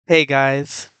Hey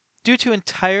guys. Due to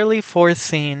entirely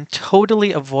foreseen,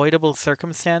 totally avoidable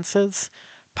circumstances,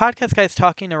 Podcast Guys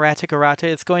Talking Erratic Errata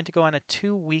is going to go on a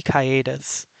 2-week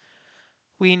hiatus.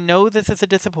 We know this is a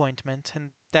disappointment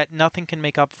and that nothing can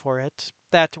make up for it,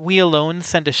 that we alone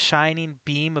send a shining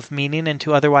beam of meaning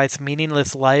into otherwise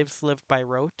meaningless lives lived by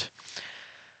rote.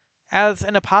 As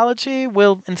an apology,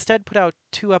 we'll instead put out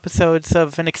 2 episodes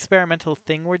of an experimental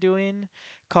thing we're doing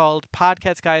called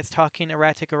Podcast Guys Talking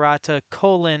Erratic Errata :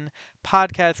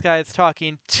 Podcast Guys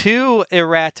Talking to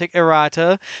Erratic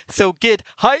Errata. So get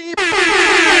hype!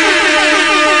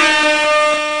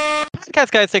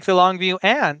 Podcast Guys takes a long view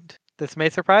and, this may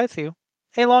surprise you,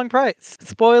 a long price.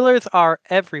 Spoilers are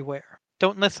everywhere.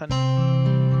 Don't listen.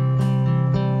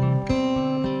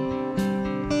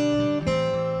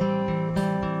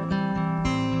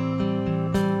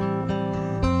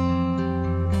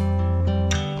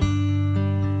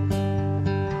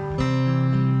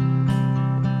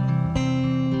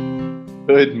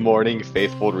 Good morning,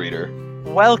 faithful reader.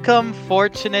 Welcome,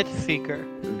 fortunate seeker.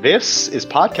 This is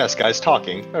Podcast Guys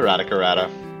Talking Erratic Errata.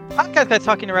 Podcast Guys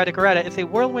Talking Erratic Errata is a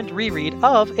whirlwind reread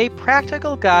of A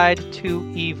Practical Guide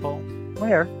to Evil,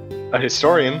 where A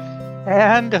historian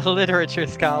and a literature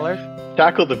scholar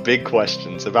tackle the big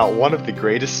questions about one of the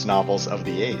greatest novels of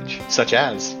the age, such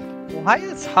as: why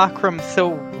is Hakram so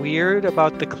weird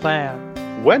about the clan?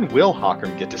 when will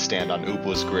Hakram get to stand on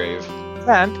Ubla's grave?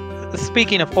 And,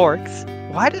 speaking of orcs,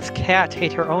 why does Kat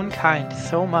hate her own kind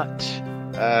so much?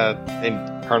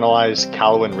 Internalized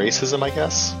Calawan racism, I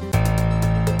guess?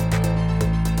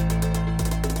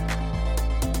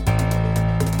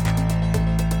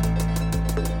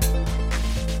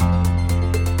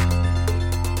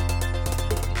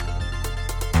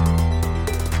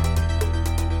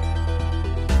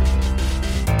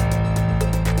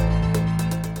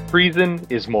 Treason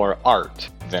is more art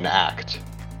than act.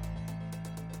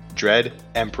 Dread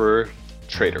Emperor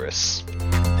Traitorous.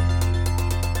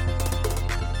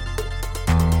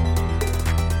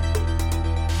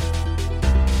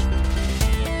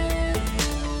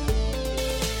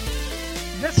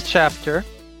 This chapter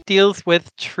deals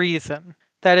with treason.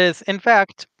 That is, in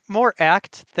fact, more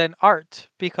act than art,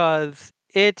 because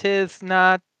it is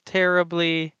not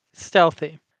terribly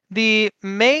stealthy. The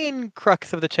main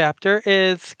crux of the chapter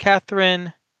is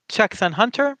Catherine checks on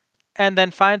Hunter, and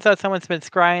then finds out someone's been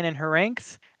scrying in her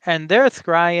ranks, and they're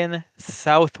scrying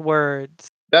southwards.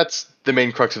 That's the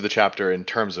main crux of the chapter in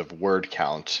terms of word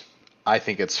count. I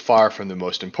think it's far from the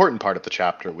most important part of the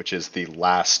chapter, which is the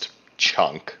last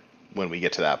chunk when we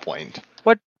get to that point.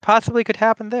 What possibly could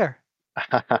happen there?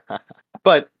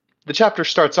 But the chapter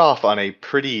starts off on a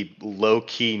pretty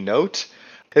low-key note.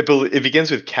 It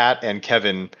begins with Kat and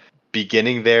Kevin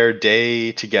beginning their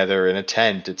day together in a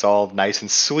tent. It's all nice and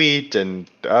sweet,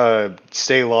 and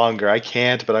stay longer. I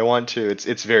can't, but I want to.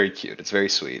 It's very cute. It's very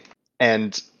sweet.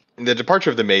 And the departure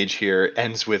of the mage here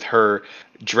ends with her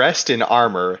dressed in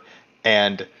armor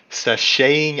and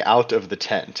sashaying out of the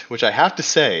tent, which I have to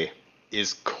say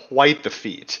is quite the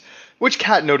feat. Which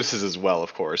Kat notices as well,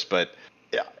 of course, but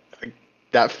yeah,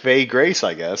 that Fey grace,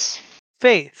 I guess.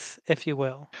 Face, if you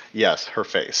will. Yes, her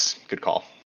face. Good call.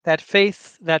 That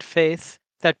face,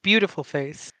 that beautiful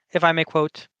face, if I may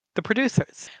quote the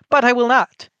producers. But I will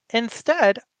not.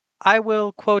 Instead, I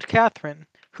will quote Catherine,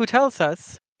 who tells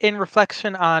us, in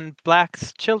reflection on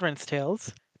Black's children's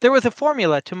tales, there was a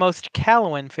formula to most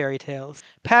Calawan fairy tales,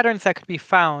 patterns that could be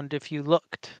found if you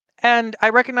looked. And I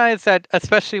recognize that,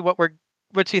 especially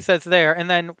what she says there, and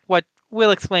then what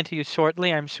we'll explain to you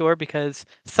shortly, I'm sure, because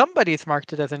somebody's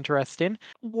marked it as interesting.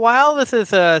 While this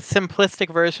is a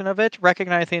simplistic version of it,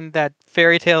 recognizing that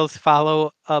fairy tales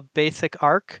follow a basic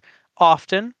arc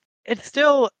often, it's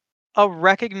still a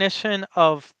recognition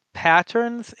of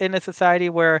patterns in a society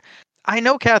where I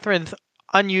know Catherine's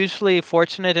unusually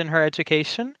fortunate in her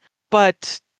education,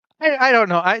 but I don't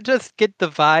know. I just get the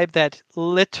vibe that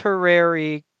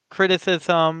literary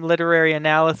criticism, literary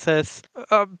analysis,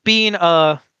 being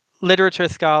a literature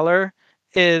scholar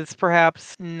is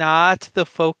perhaps not the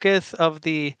focus of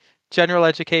the general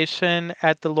education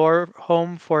at the lore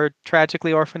home for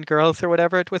tragically orphaned girls or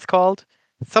whatever it was called.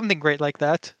 Something great like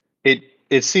that.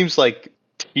 It seems like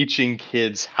teaching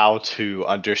kids how to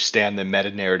understand the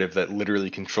meta-narrative that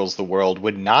literally controls the world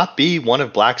would not be one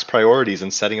of Black's priorities in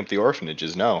setting up the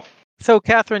orphanages, no. So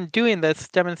Catherine doing this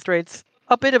demonstrates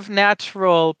a bit of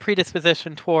natural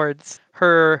predisposition towards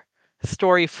her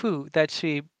story food that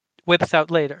she whips out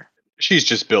later. She's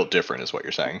just built different, is what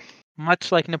you're saying.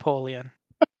 Much like Napoleon.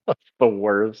 The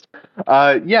worst.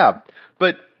 Yeah,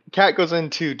 but Kat goes in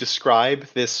to describe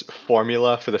this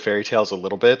formula for the fairy tales a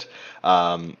little bit.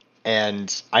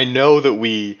 And I know that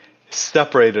we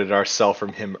separated ourselves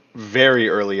from him very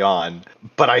early on.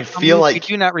 But I A feel move we like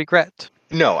do not regret.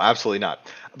 no, absolutely not.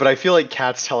 But I feel like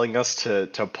Kat's telling us to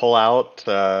pull out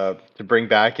to bring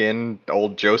back in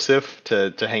old Joseph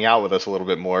to hang out with us a little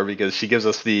bit more because she gives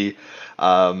us the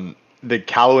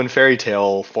Callow fairy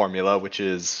tale formula, which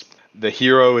is the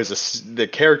hero is the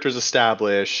characters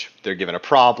established, they're given a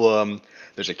problem,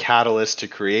 there's a catalyst to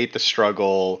create the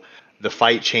struggle, the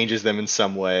fight changes them in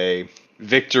some way,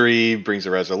 victory brings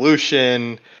a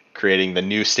resolution, creating the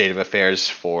new state of affairs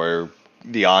for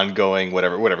the ongoing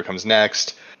whatever comes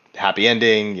next, happy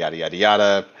ending, yada yada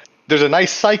yada. There's a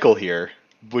nice cycle here,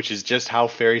 which is just how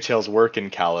fairy tales work in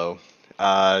Callow.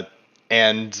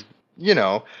 And you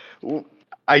know,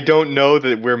 I don't know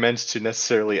that we're meant to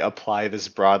necessarily apply this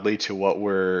broadly to what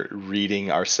we're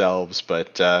reading ourselves,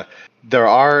 but there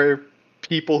are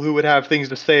people who would have things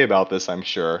to say about this. I'm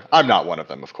sure. I'm not one of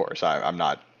them, of course. I'm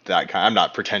not that kind. I'm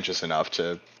not pretentious enough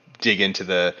to dig into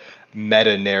the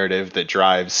meta narrative that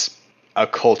drives a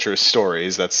culture's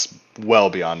stories. That's well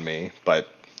beyond me, but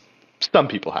some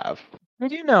people have.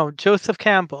 Did you know Joseph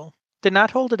Campbell did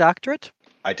not hold a doctorate?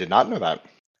 I did not know that.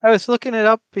 I was looking it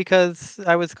up because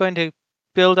I was going to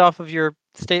build off of your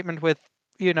statement with,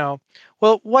 you know,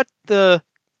 well, what the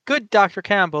good Dr.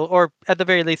 Campbell, or at the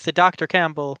very least the Dr.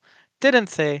 Campbell, didn't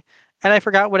say. And I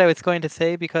forgot what I was going to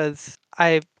say because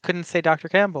I couldn't say Dr.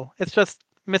 Campbell. It's just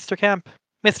Mr. Camp,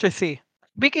 Mr. C.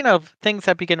 Speaking of things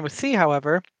that begin with C,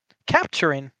 however,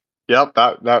 capturing. Yep,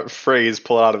 that phrase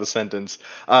pull it out of a sentence.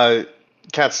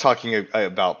 Kat's talking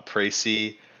about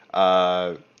Précy,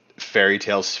 uh, fairy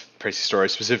tales, Précy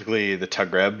stories, specifically the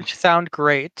Tagreb. Which sound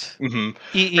great. Mm-hmm.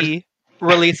 EE,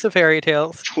 release the fairy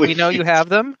tales. We know you Please. have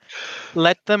them.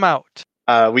 Let them out.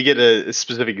 We get a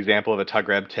specific example of a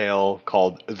Tagreb tale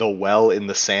called "The Well in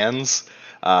the Sands,"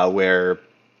 where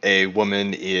a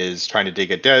woman is trying to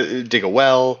dig a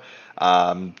well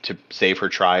to save her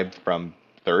tribe from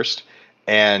thirst,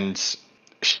 and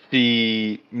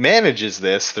she manages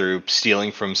this through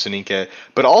stealing from Soninka,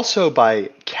 but also by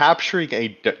capturing a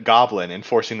goblin and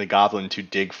forcing the goblin to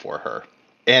dig for her.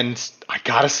 And I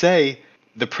gotta say,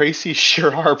 the Précy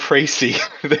sure are Précy.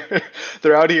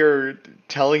 They're out here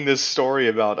telling this story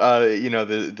about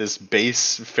this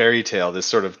base fairy tale, this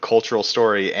sort of cultural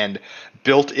story, and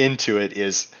built into it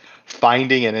is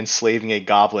finding and enslaving a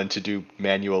goblin to do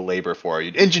manual labor for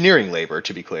you, engineering labor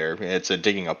to be clear. It's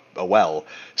digging a well,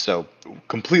 so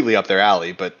completely up their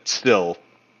alley, but still,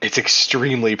 it's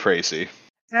extremely Précy.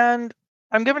 And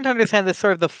I'm given to understand this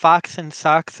sort of the fox and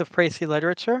socks of Précy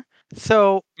literature.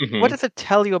 So, what Hmm. does it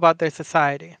tell you about their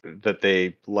society? That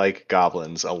they like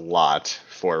goblins a lot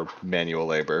for manual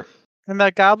labor. And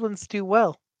that goblins do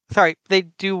well. Sorry, they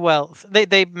do wells.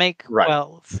 They make Right.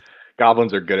 wells,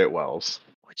 Goblins are good at wells.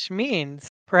 which means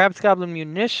perhaps goblin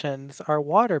munitions are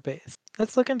water based.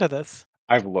 Let's look into this.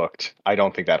 I've looked. I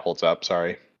don't think that holds up.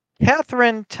 Sorry.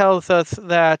 Catherine tells us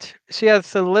that she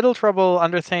has a little trouble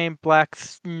understanding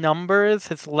Black's numbers,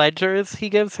 his ledgers he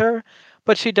gives her,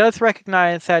 but she does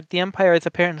recognize that the Empire is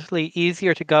apparently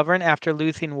easier to govern after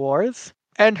losing wars.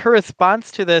 And her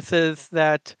response to this is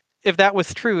that if that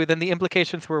was true, then the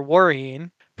implications were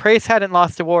worrying. Prace hadn't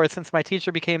lost a war since my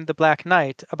teacher became the Black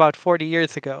Knight about 40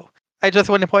 years ago. I just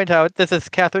want to point out this is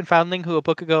Catherine Foundling, who a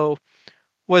book ago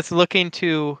was looking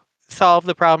to solve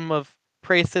the problem of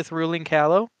Prace's ruling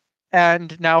Callow.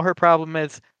 And now her problem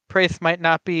is Prace might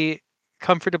not be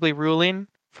comfortably ruling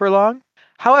for long.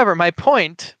 However, my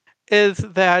point is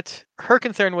that her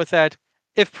concern was that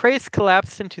if Prace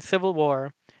collapsed into civil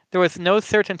war, there was no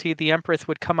certainty the Empress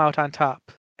would come out on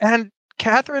top. And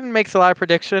Catherine makes a lot of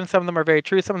predictions. Some of them are very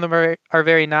true, some of them are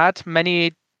very not.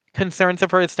 Many concerns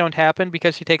of hers don't happen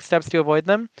because she takes steps to avoid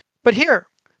them. But here,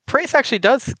 Prace actually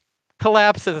does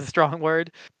collapse is a strong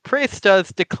word. Prace does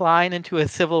decline into a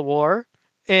civil war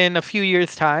in a few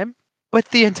years' time, but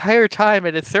the entire time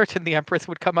it is certain the Empress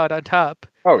would come out on top.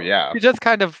 Oh yeah. She just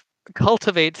kind of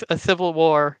cultivates a civil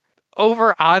war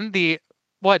over on the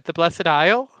Blessed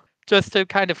Isle, just to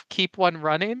kind of keep one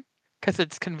running because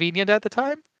it's convenient at the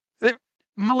time. The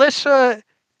militia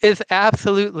is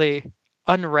absolutely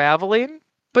unraveling,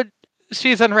 but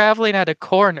she's unraveling at a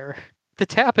corner. The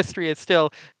tapestry is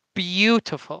still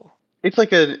beautiful. It's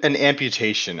like an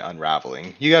amputation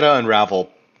unraveling. You got to unravel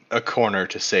a corner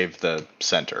to save the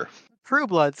center. True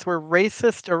Bloods were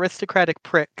racist, aristocratic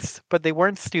pricks, but they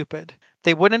weren't stupid.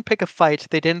 They wouldn't pick a fight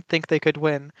they didn't think they could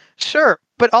win. Sure,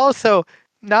 but also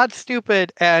not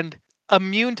stupid and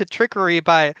immune to trickery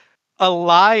by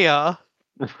Alaya.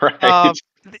 Right.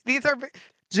 These are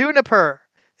Juniper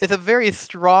is a very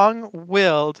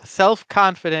strong-willed,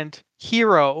 self-confident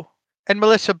hero, and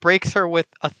Militia breaks her with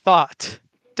a thought.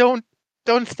 Don't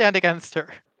Don't stand against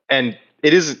her. And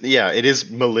it is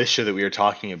militia that we are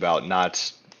talking about,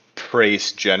 not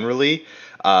praise generally.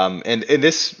 And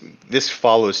this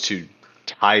follows to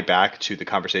tie back to the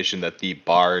conversation that the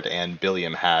Bard and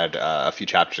Billiam had a few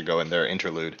chapters ago in their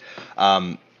interlude.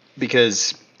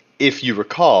 Because if you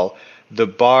recall, the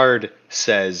Bard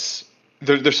says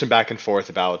there's some back and forth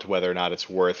about whether or not it's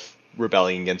worth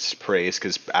rebelling against Praise,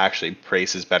 because actually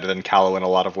Praise is better than Callow in a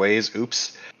lot of ways.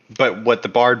 Oops. But what the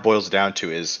Bard boils down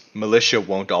to is militia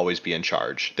won't always be in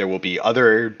charge. There will be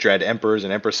other Dread Emperors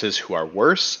and Empresses who are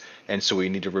worse, and so we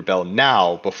need to rebel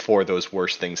now before those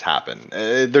worse things happen.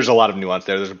 There's a lot of nuance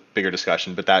there. There's a bigger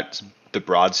discussion, but that's the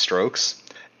broad strokes.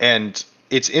 And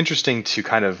it's interesting to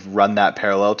kind of run that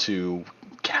parallel to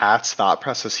Kat's thought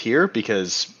process here,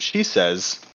 because she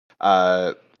says,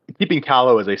 uh, keeping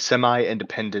Callow as a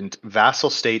semi-independent vassal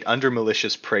state under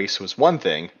malicious praise was one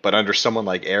thing, but under someone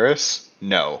like Eris,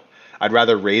 no. I'd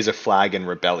rather raise a flag in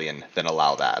rebellion than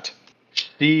allow that.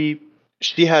 She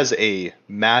she has a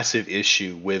massive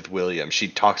issue with William. She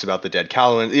talks about the dead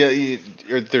Callow, and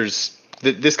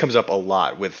this comes up a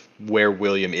lot with where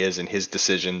William is in his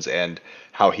decisions and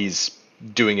how he's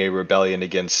doing a rebellion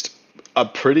against a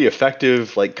pretty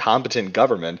effective, like competent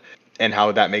government, and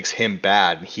how that makes him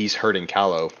bad. He's hurting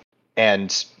Callow.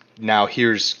 And now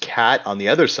here's Kat on the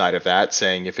other side of that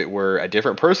saying if it were a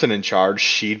different person in charge,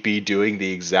 she'd be doing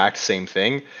the exact same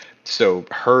thing. So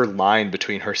her line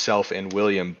between herself and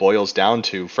William boils down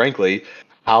to, frankly,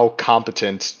 how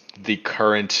competent the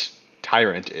current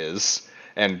tyrant is.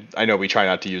 And I know we try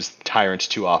not to use tyrant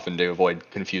too often to avoid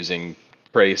confusing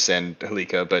Brace and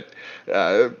Halika, but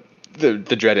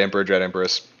the Dread Emperor, Dread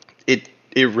Empress, it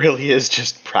really is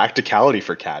just practicality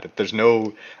for Kat. There's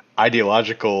no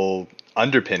ideological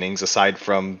underpinnings aside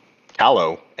from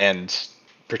Callow and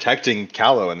protecting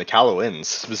Callow and the Callowins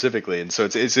specifically. And so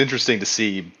it's interesting to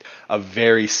see a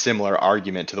very similar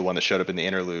argument to the one that showed up in the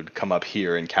interlude come up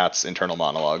here in Kat's internal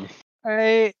monologue.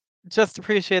 I just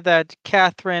appreciate that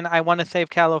Catherine, I want to save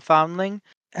Callow Foundling,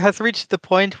 has reached the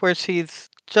point where she's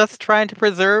just trying to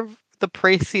preserve the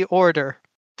Pracy order.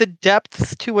 The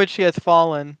depths to which she has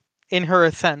fallen in her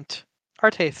ascent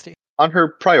are tasty. On her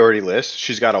priority list,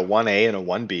 she's got a 1A and a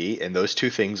 1B, and those two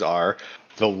things are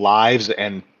the lives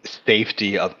and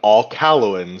safety of all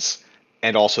Callowans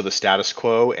and also the status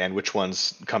quo, and which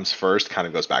ones comes first kind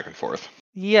of goes back and forth.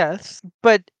 Yes,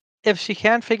 but if she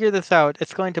can't figure this out,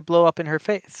 it's going to blow up in her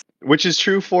face. Which is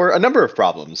true for a number of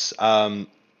problems.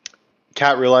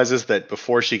 Kat realizes that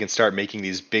before she can start making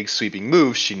these big sweeping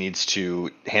moves, she needs to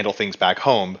handle things back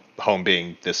home, home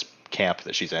being this camp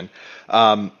that she's in.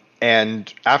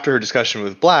 And after her discussion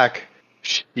with Black,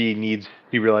 she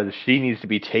realizes she needs to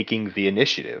be taking the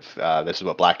initiative. This is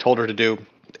what Black told her to do,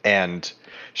 and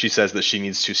she says that she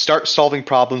needs to start solving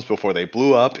problems before they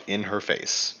blew up in her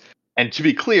face. And to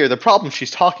be clear, the problems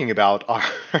she's talking about are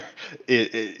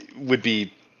it would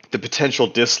be the potential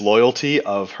disloyalty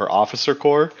of her officer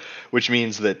corps, which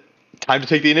means that time to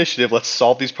take the initiative, let's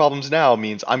solve these problems now,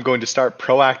 means I'm going to start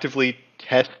proactively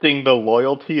testing the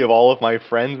loyalty of all of my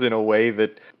friends in a way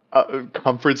that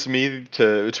comforts me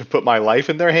to put my life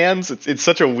in their hands. It's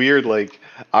such a weird, like,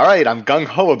 all right, I'm gung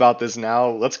ho about this now.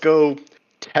 Let's go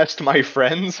test my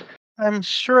friends. I'm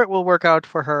sure it will work out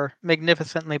for her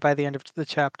magnificently by the end of the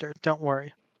chapter. Don't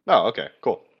worry. Oh, okay,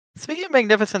 cool. Speaking of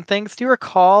magnificent things, do you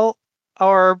recall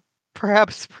our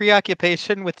perhaps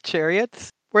preoccupation with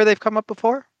chariots, where they've come up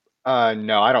before?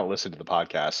 No, I don't listen to the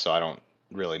podcast, so I don't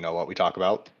really know what we talk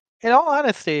about. In all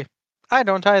honesty, I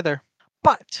don't either.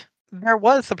 But there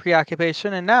was a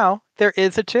preoccupation, and now there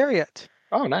is a chariot.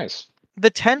 Oh, nice. The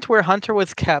tent where Hunter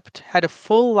was kept had a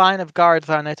full line of guards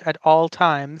on it at all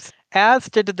times, as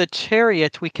did the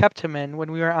chariot we kept him in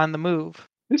when we were on the move.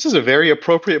 This is a very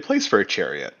appropriate place for a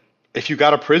chariot. If you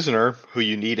got a prisoner who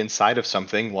you need inside of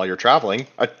something while you're traveling,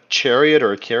 a chariot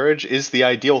or a carriage is the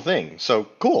ideal thing. So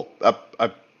cool. A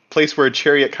place where a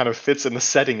chariot kind of fits in the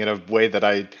setting in a way that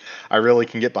I really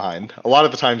can get behind. A lot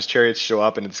of the times chariots show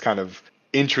up and it's kind of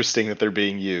interesting that they're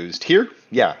being used. Here,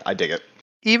 yeah, I dig it.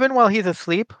 Even while he's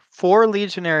asleep, 4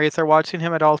 legionaries are watching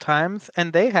him at all times,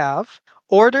 and they have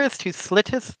orders to slit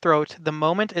his throat the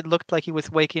moment it looked like he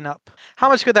was waking up. How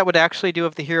much good that would actually do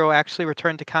if the hero actually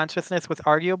returned to consciousness was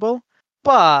arguable,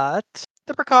 but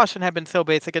the precaution had been so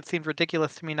basic it seemed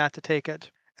ridiculous to me not to take it.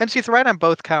 And she's right on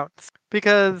both counts,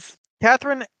 because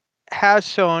Catherine has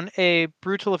shown a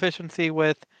brutal efficiency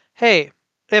with, hey,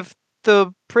 if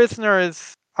the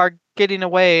prisoners are getting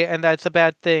away and that's a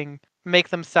bad thing, make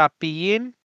them stop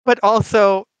being. But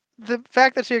also, the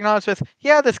fact that she acknowledges,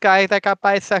 yeah, this guy that got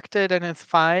bisected and is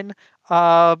fine,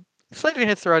 slitting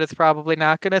his throat is probably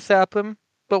not going to sap him,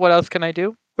 but what else can I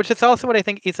do? which is also what I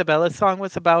think Isabella's song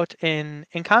was about in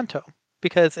Encanto,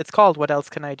 because it's called "What Else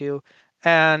Can I Do,"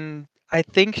 and I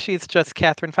think she's just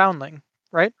Catherine Foundling,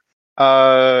 right?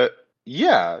 Uh,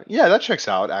 yeah, that checks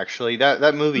out actually.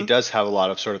 That movie Mm, does have a lot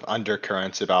of sort of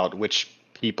undercurrents about which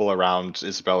people around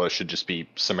Isabella should just be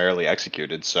summarily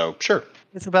executed. So sure.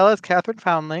 Isabella is Catherine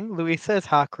Foundling. Luisa is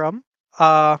Hakram.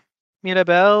 Uh,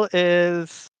 Mirabelle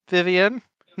is Vivian.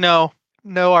 No,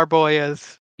 no, our boy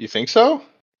is. You think so?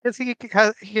 Because he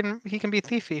can be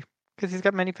thiefy because he's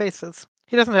got many faces.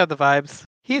 He doesn't have the vibes.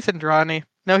 He's Indrani.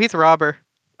 No, he's a robber.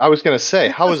 I was gonna say,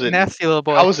 He's just a nasty little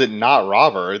how boy. is it not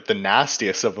Robert, the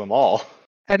nastiest of them all?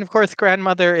 And of course,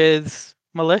 grandmother is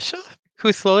Militia,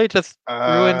 who slowly just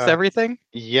ruins Uh, everything.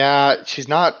 yeah, she's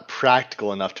not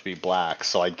practical enough to be black,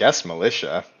 so I guess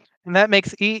militia. And that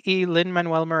makes E. Lin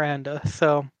Manuel Miranda.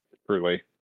 So, Truly.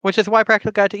 which is why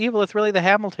Practical Guide to Evil is really the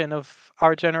Hamilton of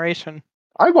our generation.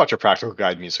 I'd watch a Practical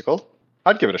Guide musical.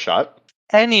 I'd give it a shot.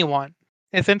 Anyone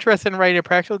is interested in writing a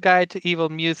Practical Guide to Evil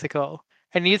musical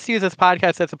and needs to use this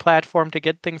podcast as a platform to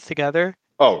get things together,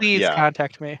 Oh please yeah,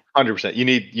 contact me. 100%. You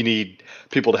need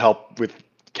people to help with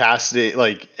casting,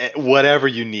 like whatever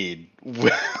you need.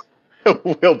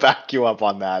 We'll back you up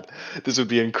on that. This would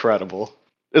be incredible.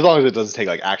 As long as it doesn't take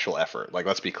like actual effort. Like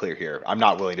let's be clear here. I'm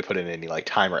not willing to put in any like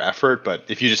time or effort, but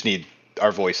if you just need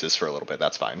our voices for a little bit,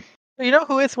 that's fine. You know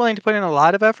who is willing to put in a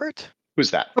lot of effort?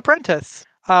 Who's that? Apprentice.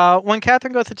 When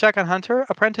Catherine goes to check on Hunter,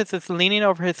 Apprentice is leaning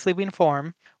over his sleeping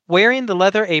form, wearing the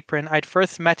leather apron I'd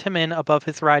first met him in above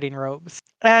his riding robes.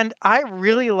 And I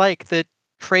really like the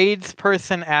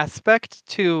tradesperson aspect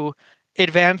to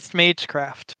advanced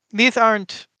magecraft. These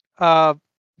aren't uh,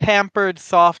 pampered,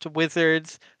 soft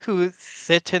wizards who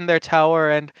sit in their tower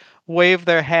and wave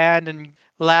their hand and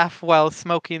laugh while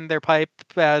smoking their pipe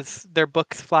as their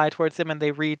books fly towards them and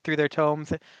they read through their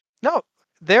tomes. No,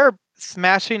 they're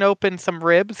smashing open some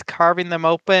ribs, carving them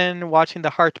open, watching the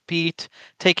heart beat,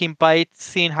 taking bites,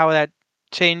 seeing how that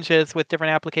changes with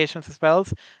different applications of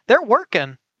spells. They're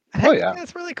working. And I Oh think yeah.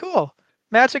 that's really cool.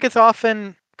 Magic is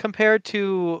often compared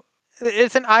to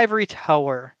it's an ivory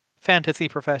tower fantasy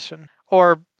profession,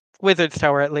 or wizard's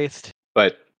tower at least.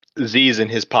 But Z's and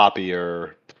his poppy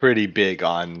are pretty big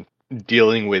on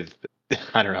dealing with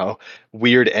I don't know,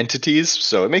 weird entities,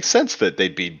 so it makes sense that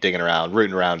they'd be digging around,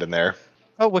 rooting around in there.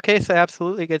 Oh, Wakesa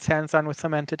absolutely gets hands on with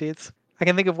some entities. I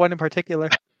can think of one in particular.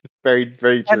 Very,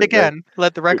 very And true. Very again,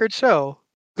 let the record show,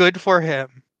 good for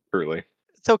him. truly.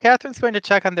 So Catherine's going to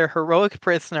check on their heroic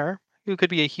prisoner, who could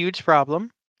be a huge problem.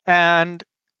 And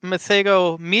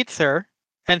Masego meets her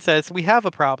and says, "We have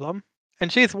a problem."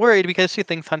 And she's worried because she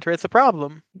thinks Hunter is a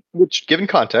problem. Which, given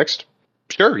context,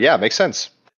 sure, yeah, makes sense.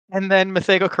 And then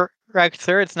Masego corrects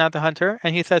her, it's not the Hunter.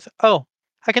 And he says, "Oh,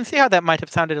 I can see how that might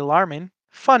have sounded alarming.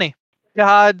 Funny.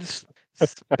 Gods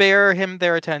spare him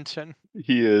their attention."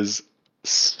 He is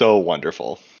so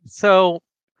wonderful. So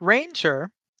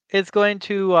Ranger is going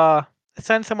to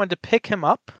send someone to pick him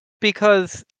up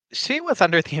because she was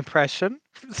under the impression,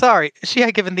 sorry, she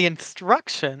had given the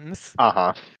instructions Uh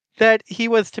huh. that he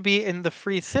was to be in the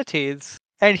Free Cities,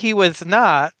 and he was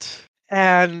not.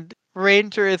 And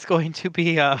Ranger is going to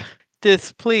be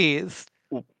displeased.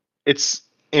 It's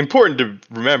important to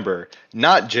remember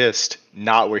not just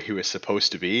not where he was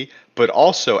supposed to be, but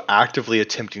also actively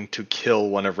attempting to kill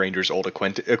one of Ranger's old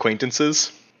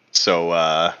acquaintances.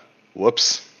 So,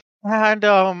 whoops. And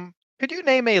could you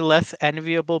name a less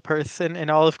enviable person in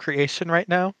all of creation right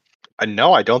now?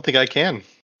 No, I don't think I can.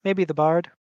 Maybe the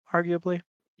Bard, arguably.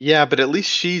 Yeah, but at least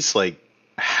she's like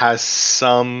has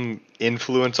some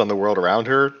influence on the world around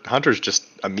her. Hunter's just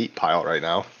a meat pile right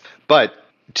now. But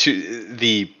to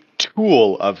the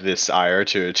tool of this ire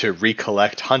to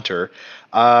recollect Hunter,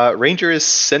 Ranger is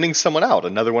sending someone out,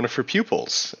 another one of her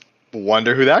pupils.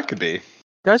 Wonder who that could be.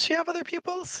 Does she have other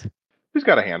pupils? Who's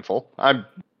got a handful? I'm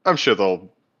sure they'll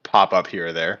pop up here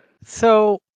or there.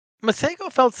 So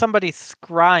Masego felt somebody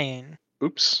scrying.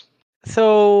 Oops.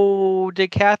 So did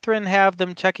Catherine have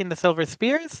them checking the silver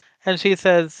spears? And she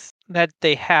says that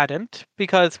they hadn't,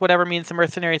 because whatever means the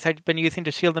mercenaries had been using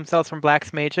to shield themselves from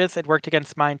Black's mages, it worked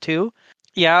against mine too.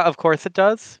 Yeah, of course it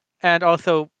does. And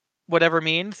also, whatever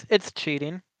means, it's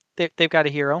cheating. They've got a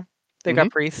hero. They've Mm-hmm.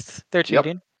 got priests. They're Yep.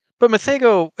 cheating. But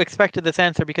Masego expected this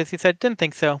answer because he said, didn't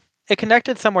think so. It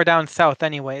connected somewhere down south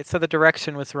anyway, so the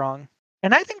direction was wrong.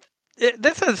 And I think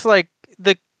this is like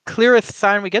the clearest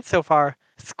sign we get so far.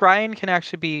 Scrying can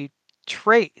actually be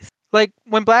traced. Like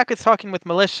when Black is talking with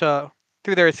Militia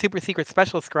through their super secret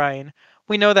special scrying,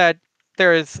 we know that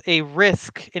there is a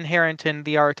risk inherent in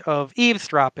the art of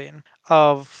eavesdropping,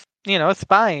 of,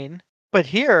 spying. But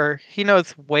here, he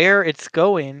knows where it's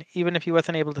going, even if he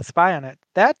wasn't able to spy on it.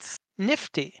 That's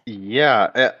Nifty.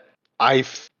 Yeah, I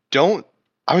don't.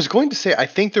 I was going to say I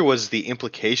think there was the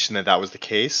implication that that was the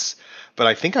case, but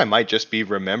I think I might just be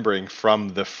remembering from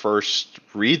the first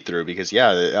read through because yeah,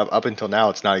 up until now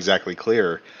it's not exactly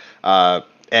clear,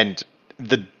 and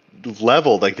the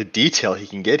level, like the detail he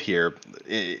can get here.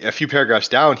 A few paragraphs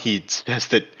down, he says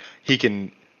that he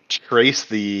can trace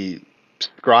the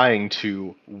scrying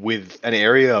to with an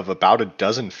area of about a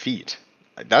dozen feet.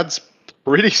 That's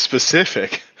pretty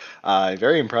specific.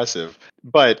 Very impressive.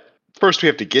 But first, we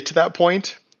have to get to that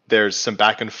point. There's some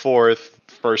back and forth.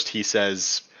 First, he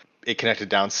says it connected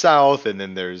down south, and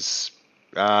then there's,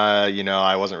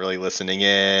 I wasn't really listening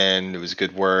in. It was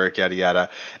good work, yada yada.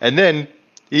 And then,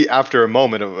 after a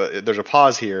moment of, there's a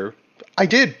pause here. I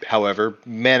did, however,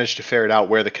 manage to ferret out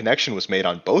where the connection was made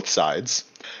on both sides,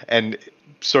 and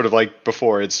sort of like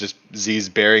before, it's just Z's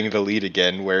bearing the lead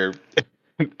again, where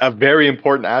a very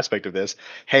important aspect of this,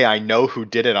 hey, I know who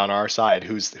did it on our side,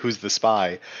 who's the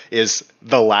spy, is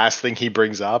the last thing he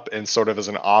brings up, and sort of as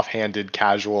an offhanded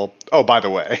casual, oh, by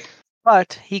the way.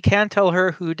 But he can tell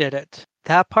her who did it.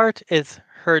 That part is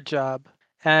her job.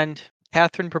 And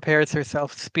Catherine prepares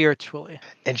herself spiritually.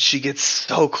 And she gets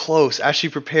so close. As she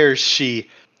prepares, she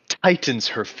tightens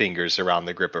her fingers around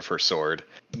the grip of her sword.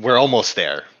 We're almost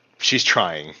there. She's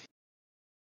trying.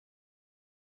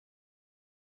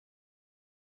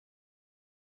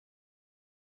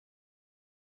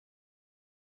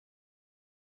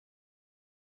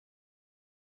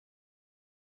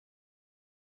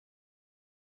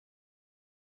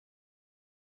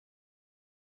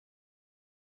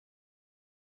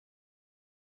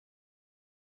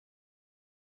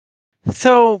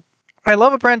 So, I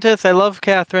love Apprentice, I love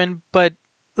Catherine, but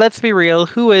let's be real,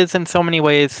 who is in so many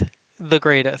ways the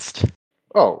greatest?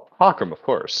 Oh, Hawkram, of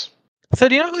course. So,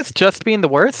 do you know who's just being the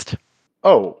worst?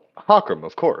 Oh, Hawkram,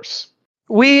 of course.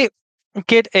 We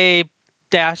get a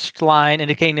dashed line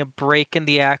indicating a break in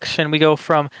the action. We go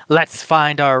from "Let's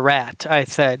find our rat," I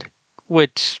said,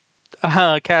 which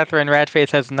Catherine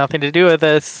Ratface has nothing to do with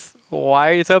this. Why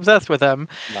are you so obsessed with him?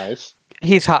 Nice.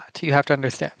 He's hot, you have to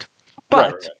understand.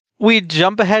 Right, But we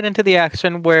jump ahead into the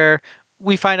action where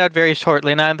we find out very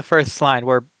shortly, not in the first line,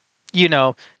 where, you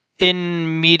know,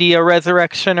 in media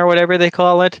resurrection or whatever they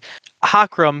call it,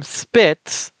 Hakram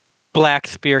spits Black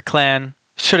Spear clan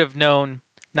should have known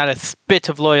not a spit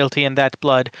of loyalty in that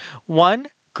blood. One,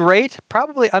 great,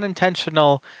 probably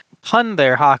unintentional pun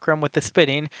there, Hakram, with the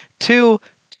spitting. Two,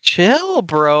 chill,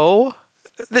 bro.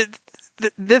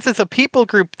 This is a people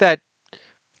group that,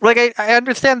 like, I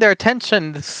understand there are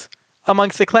tensions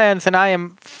amongst the clans, and I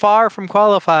am far from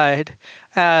qualified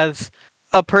as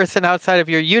a person outside of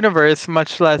your universe,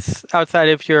 much less outside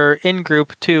of your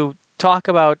in-group, to talk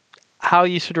about how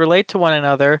you should relate to one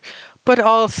another. But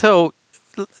also,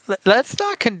 let's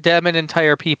not condemn an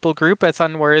entire people group as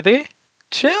unworthy.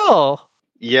 Chill.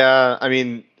 Yeah, I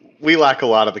mean, we lack a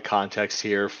lot of the context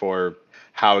here for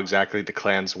how exactly the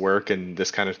clans work and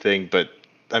this kind of thing, but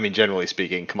I mean, generally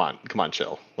speaking, come on,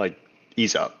 chill. Like,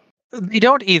 ease up. They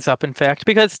don't ease up, in fact,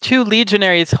 because two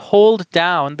legionaries hold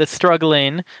down the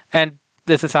struggling, and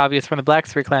this is obvious from the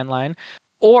Blackspear clan line,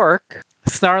 orc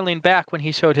snarling back when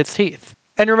he showed his teeth.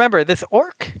 And remember, this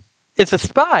orc is a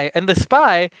spy, and the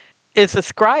spy is a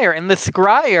scryer, and the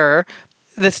scryer,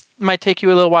 this might take you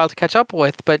a little while to catch up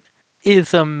with, but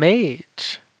is a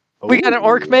mage. We got an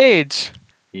orc Ooh. mage.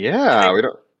 Yeah,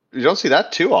 we don't see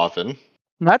that too often.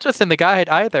 Not just in the guide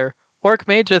either. Orc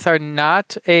mages are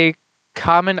not a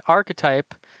common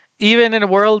archetype, even in a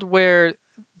world where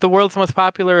the world's most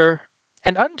popular,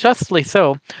 and unjustly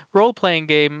so, role-playing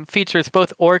game features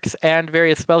both orcs and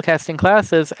various spellcasting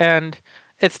classes, and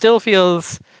it still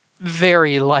feels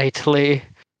very lightly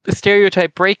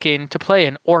stereotype breaking to play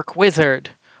an orc wizard,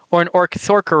 or an orc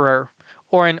sorcerer,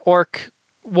 or an orc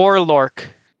warlork.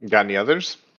 Got any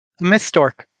others?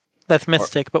 Mistork. That's Or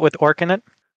mystic, but with orc in it.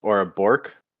 or a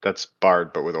Bork? That's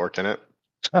Bard, but with Orc in it.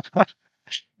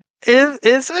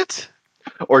 Is it?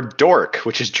 Or Dork,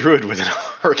 which is Druid with an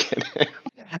Orc in it.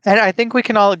 And I think we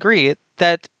can all agree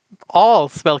that all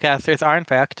spellcasters are, in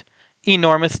fact,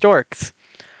 enormous dorks.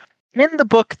 In the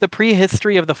book The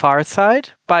Prehistory of the Far Side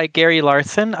by Gary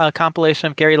Larson, a compilation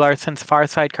of Gary Larson's Far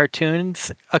Side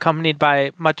cartoons accompanied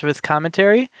by much of his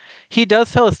commentary, he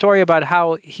does tell a story about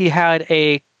how he had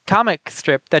a comic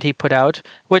strip that he put out,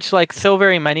 which, like so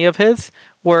very many of his,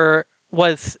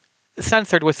 was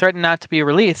censored, was threatened not to be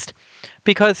released,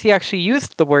 because he actually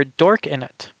used the word dork in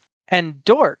it. And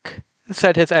dork,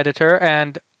 said his editor,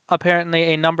 and apparently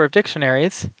a number of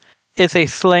dictionaries, is a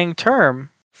slang term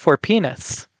for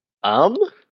penis. Um?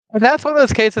 And that's one of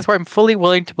those cases where I'm fully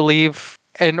willing to believe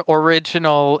an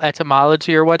original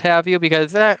etymology or what have you,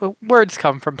 because words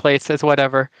come from places,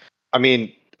 whatever. I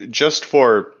mean, just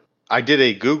for I did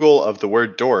a Google of the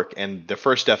word dork, and the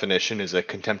first definition is a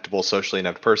contemptible, socially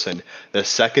inept person. The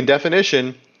second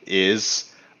definition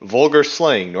is vulgar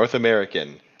slang, North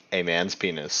American, a man's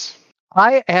penis.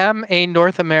 I am a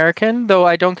North American, though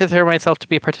I don't consider myself to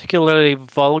be particularly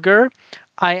vulgar.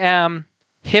 I am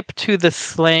hip to the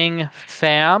slang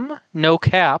fam, no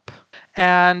cap.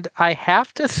 And I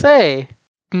have to say,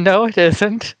 no, it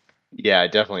isn't. Yeah,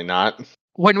 definitely not.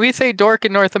 When we say dork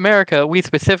in North America, we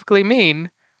specifically mean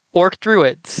orc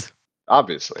druids.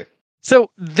 Obviously. So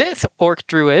this orc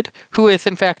druid, who is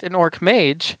in fact an orc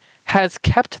mage, has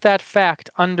kept that fact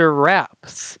under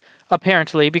wraps,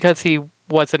 apparently, because he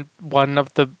wasn't one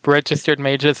of the registered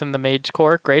mages in the mage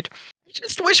corps. Great. I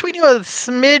just wish we knew a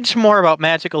smidge more about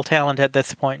magical talent at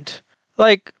this point.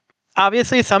 Like,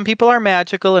 obviously, some people are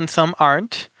magical and some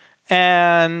aren't,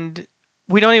 and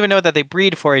we don't even know that they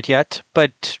breed for it yet,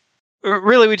 but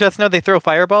really we just know they throw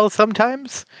fireballs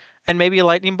sometimes, and maybe a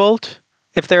lightning bolt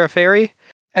if they're a fairy.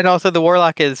 And also the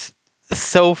warlock is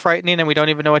so frightening and we don't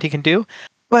even know what he can do.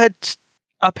 But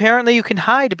apparently you can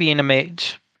hide being a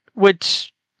mage,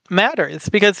 which matters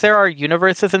because there are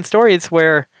universes and stories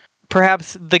where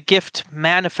perhaps the gift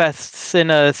manifests in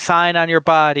a sign on your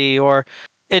body, or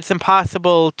it's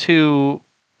impossible to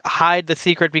hide the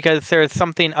secret because there's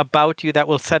something about you that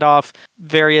will set off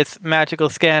various magical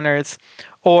scanners,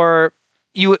 or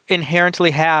you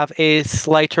inherently have a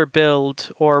slighter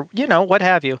build, or, what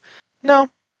have you. No,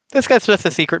 this guy's just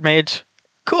a secret mage.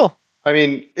 Cool. I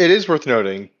mean, it is worth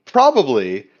noting,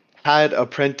 probably had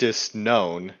Apprentice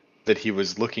known that he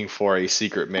was looking for a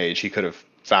secret mage, he could have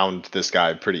found this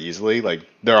guy pretty easily. Like,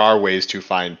 there are ways to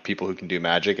find people who can do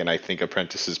magic, and I think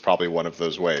Apprentice is probably one of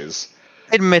those ways.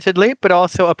 Admittedly, but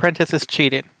also Apprentice is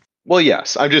cheating. Well,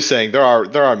 yes, I'm just saying there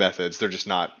are methods, they're just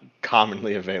not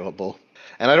commonly available.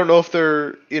 And I don't know if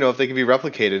they're, if they can be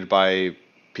replicated by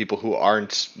people who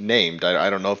aren't named. I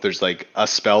don't know if there's like a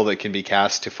spell that can be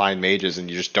cast to find mages and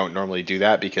you just don't normally do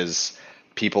that because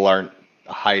people aren't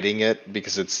hiding it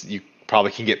because you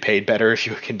probably can get paid better if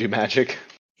you can do magic.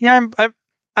 Yeah,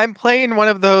 I'm playing one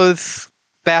of those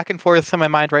back and forth in my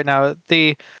mind right now.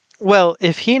 Well,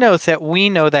 if he knows that we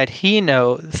know that he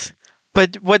knows,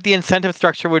 but what the incentive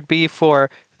structure would be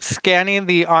for scanning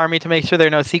the army to make sure there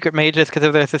are no secret mages, because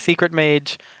if there's a secret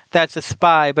mage, that's a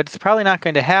spy, but it's probably not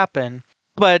going to happen.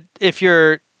 But if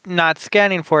you're not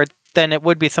scanning for it, then it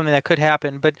would be something that could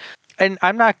happen. And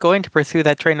I'm not going to pursue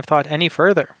that train of thought any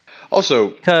further. Also,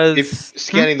 because if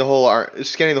scanning the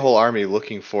whole army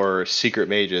looking for secret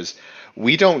mages,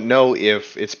 we don't know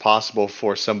if it's possible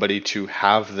for somebody to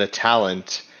have the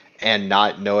talent and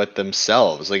not know it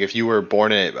themselves. Like if you were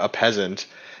born a peasant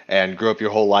and grew up your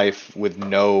whole life with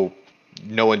no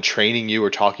one training you or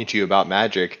talking to you about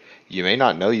magic, you may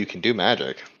not know you can do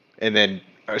magic. And then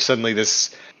suddenly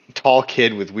this tall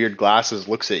kid with weird glasses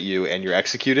looks at you and you're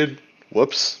executed.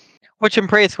 Whoops. Which in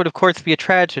praise would of course be a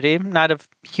tragedy, not of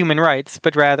human rights,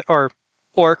 but rather, or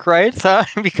orc rights,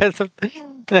 because of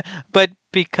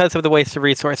the waste of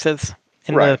resources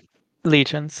in the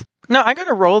legions. No, I'm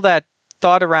gonna roll that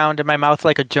thought around in my mouth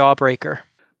like a jawbreaker.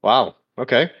 Wow.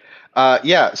 Okay.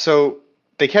 Yeah. So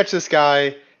they catch this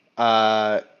guy,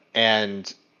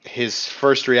 and his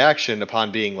first reaction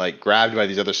upon being like grabbed by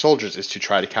these other soldiers is to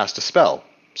try to cast a spell.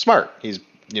 Smart. He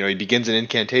begins an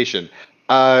incantation.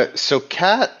 So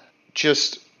Kat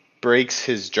just breaks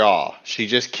his jaw. She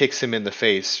just kicks him in the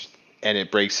face, and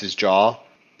it breaks his jaw,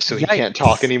 so he can't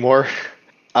talk anymore.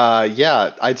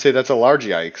 Yeah, I'd say that's a large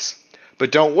yikes.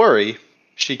 But don't worry,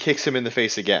 she kicks him in the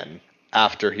face again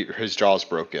after his jaw's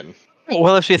broken.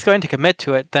 Well, if she's going to commit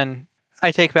to it, then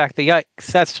I take back the yikes.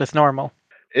 That's just normal.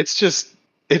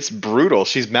 It's brutal.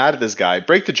 She's mad at this guy.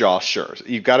 Break the jaw, sure.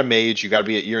 You've got a mage.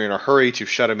 You're in a hurry to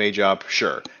shut a mage up,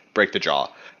 sure. Break the jaw.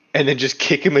 And then just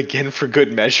kick him again for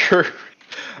good measure.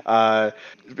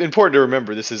 Important to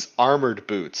remember, this is armored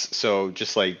boots. So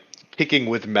just like kicking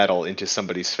with metal into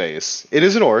somebody's face. It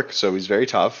is an orc, so he's very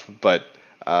tough, but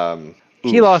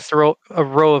he lost a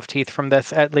row of teeth from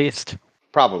this, at least.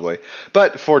 Probably.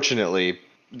 But fortunately,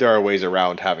 there are ways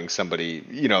around having somebody,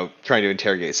 trying to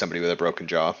interrogate somebody with a broken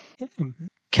jaw.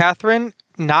 Catherine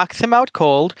knocks him out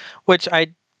cold, which I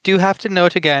do have to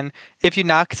note again. If you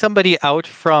knock somebody out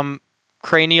from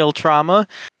cranial trauma,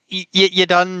 you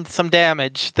done some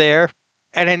damage there.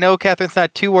 And I know Catherine's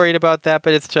not too worried about that,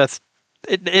 but it's just,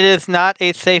 it is not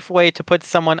a safe way to put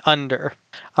someone under.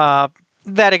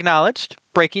 That acknowledged,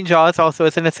 breaking jaws also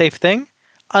isn't a safe thing,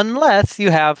 unless you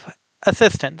have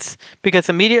assistance. Because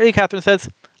immediately Catherine says,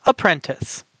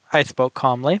 apprentice. I spoke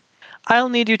calmly. I'll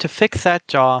need you to fix that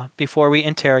jaw before we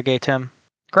interrogate him.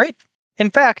 Great.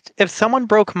 In fact, if someone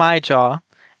broke my jaw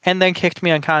and then kicked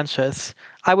me unconscious,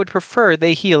 I would prefer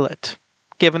they heal it,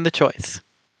 given the choice.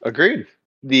 Agreed.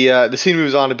 The scene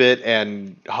moves on a bit,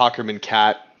 and Hawkerman and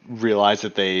Kat realize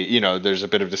that there's a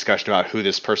bit of discussion about who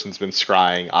this person's been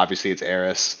scrying. Obviously, it's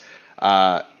Eris.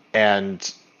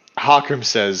 And Hawkerman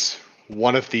says,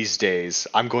 "One of these days,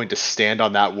 I'm going to stand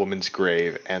on that woman's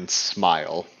grave and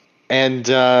smile." And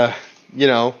you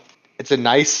know, it's a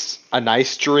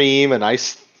nice dream, a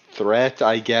nice threat,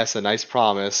 I guess, a nice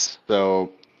promise.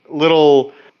 So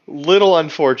little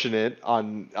unfortunate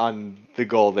on the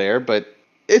goal there, but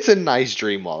it's a nice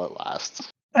dream while it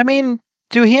lasts. I mean,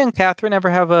 do he and Catherine ever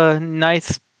have a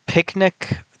nice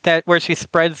picnic where she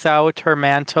spreads out her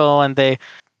mantle and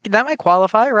that might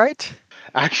qualify, right?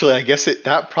 Actually, I guess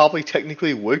that probably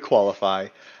technically would qualify.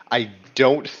 I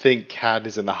don't think Kat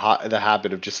is in the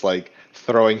habit of just like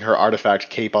throwing her artifact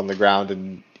cape on the ground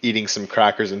and eating some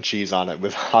crackers and cheese on it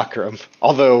with Hakram.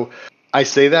 Although I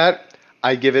say that,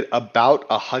 I give it about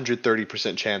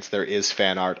 130% chance there is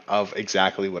fan art of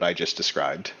exactly what I just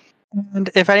described. And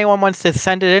if anyone wants to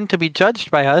send it in to be judged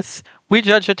by us, we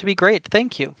judge it to be great.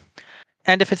 Thank you.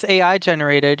 And if it's AI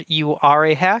generated, you are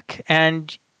a hack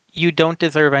and you don't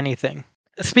deserve anything.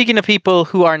 Speaking of people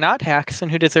who are not hacks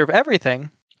and who deserve everything,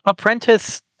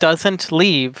 Apprentice doesn't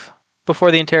leave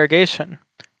before the interrogation.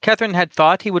 Catherine had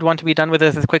thought he would want to be done with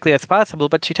this as quickly as possible,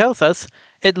 but she tells us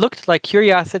it looked like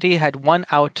curiosity had won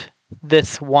out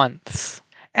this once.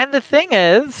 And the thing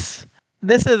is,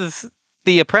 this is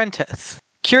the Apprentice.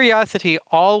 Curiosity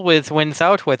always wins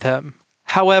out with him.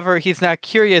 However, he's not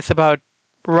curious about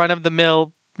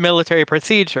run-of-the-mill military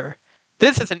procedure.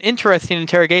 This is an interesting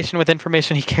interrogation with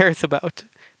information he cares about.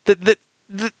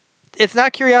 It's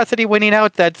not curiosity winning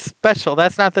out that's special.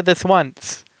 That's not the this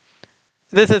once.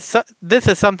 This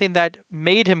is something that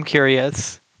made him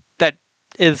curious. That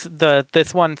is the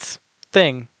this once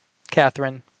thing,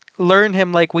 Catherine. Learn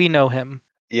him like we know him.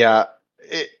 Yeah,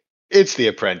 it's The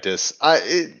Apprentice.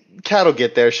 Kat will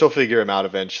get there. She'll figure him out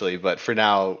eventually. But for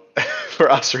now,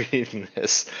 for us reading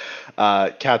this,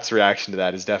 Kat's reaction to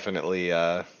that is definitely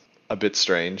a bit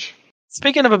strange.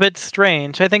 Speaking of a bit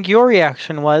strange, I think your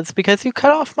reaction was because you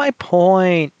cut off my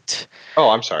point. Oh,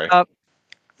 I'm sorry.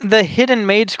 The hidden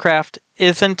magecraft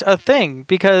isn't a thing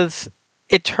because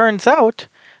it turns out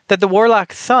that the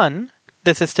warlock's son,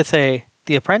 this is to say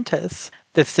the apprentice,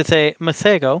 this is to say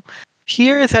Masego,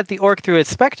 peers at the orc through his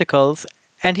spectacles,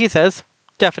 and he says,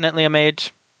 definitely a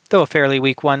mage, though a fairly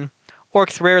weak one.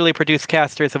 Orcs rarely produce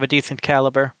casters of a decent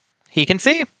caliber. He can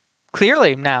see,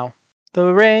 clearly now.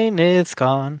 The rain is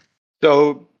gone.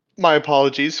 So my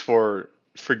apologies for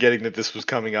forgetting that this was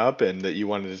coming up and that you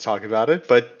wanted to talk about it.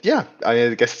 But yeah,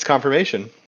 I guess it's confirmation.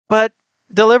 But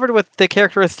delivered with the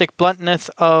characteristic bluntness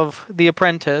of the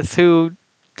apprentice, who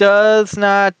does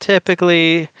not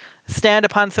typically stand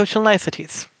upon social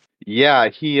niceties. Yeah,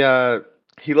 he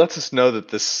lets us know that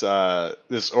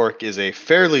this orc is a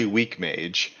fairly weak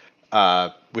mage,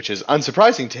 which is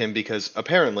unsurprising to him because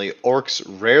apparently orcs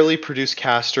rarely produce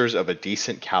casters of a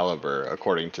decent caliber,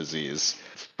 according to Z's.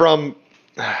 From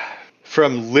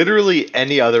from literally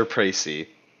any other précis,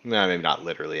 no, maybe not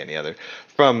literally any other,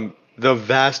 from the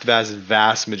vast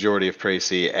majority of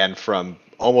précis, and from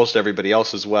almost everybody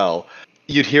else as well,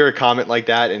 you'd hear a comment like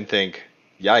that and think,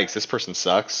 "Yikes, this person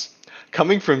sucks."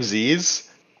 Coming from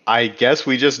Z's, I guess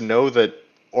we just know that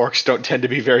orcs don't tend to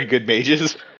be very good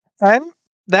mages. And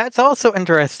that's also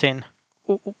interesting.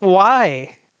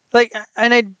 Why? Like,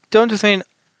 and I don't just mean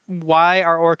why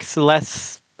are orcs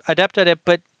less adept at it,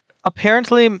 but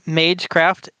apparently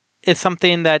magecraft is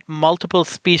something that multiple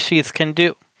species can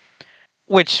do.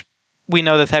 Which we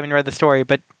know this having read the story,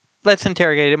 but let's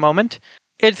interrogate it a moment.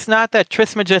 It's not that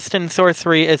Trismegistan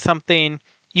sorcery is something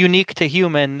unique to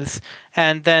humans,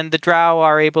 and then the drow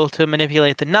are able to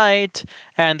manipulate the night,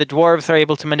 and the dwarves are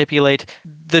able to manipulate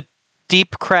the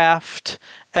deep craft,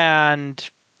 and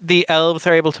the elves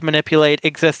are able to manipulate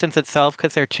existence itself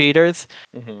because they're cheaters.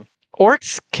 Mm-hmm.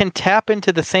 Orcs can tap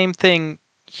into the same thing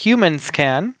humans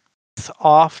can,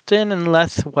 often and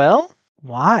less well.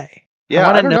 Why? Yeah, I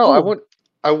I want don't to know. know.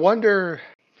 I wonder.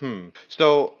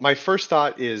 So my first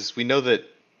thought is we know that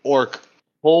orc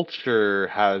culture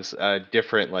has a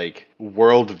different like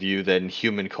worldview than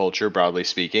human culture, broadly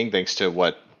speaking, thanks to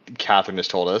what Catherine has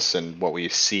told us and what we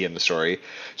see in the story.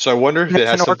 So I wonder if it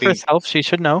That's has an orc something. herself. She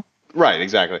should know. Right,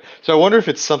 exactly. So I wonder if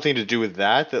it's something to do with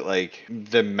that like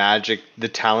the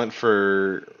talent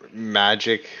for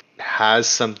magic has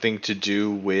something to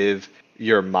do with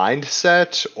your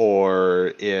mindset,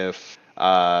 or if,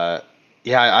 yeah,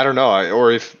 I don't know,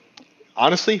 or if,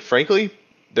 honestly, frankly,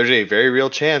 there's a very real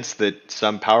chance that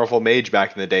some powerful mage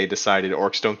back in the day decided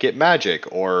orcs don't get magic,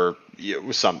 or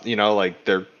like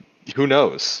they're, who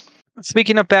knows?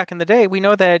 Speaking of back in the day, we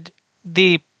know that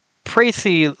the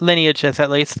Pracy lineages,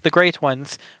 at least the great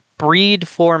ones, breed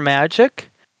for magic,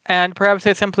 and perhaps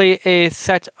there's simply a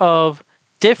set of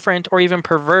different or even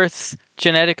perverse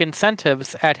genetic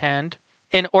incentives at hand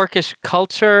in orcish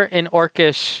culture, in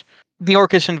orcish the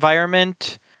orcish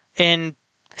environment, in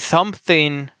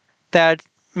something that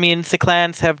means the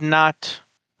clans have not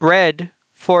bred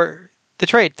for the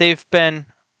trait. They've been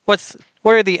what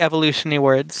are the evolutionary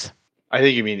words? I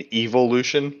think you mean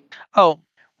evolution. Oh,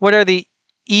 what are the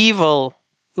evil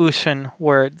Ushan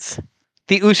words?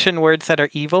 The Ushan words that are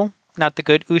evil, not the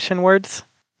good Ushan words?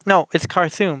 No, it's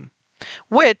Khartoum,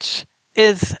 which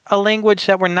is a language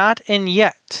that we're not in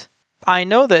yet. I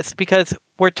know this because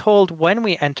we're told when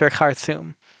we enter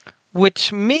Khartoum,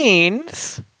 which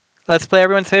means, let's play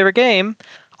everyone's favorite game,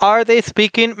 are they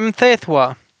speaking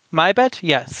Mthethwa? My bet,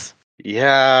 yes.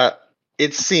 Yeah,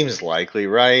 it seems likely,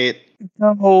 right?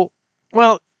 So,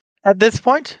 well, at this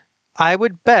point, I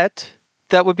would bet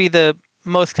that would be the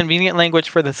most convenient language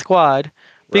for the squad,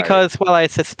 Right. because while I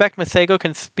suspect Masego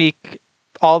can speak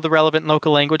all the relevant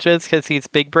local languages because he's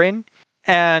big brain,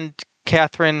 and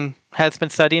Catherine has been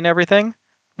studying everything,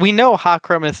 we know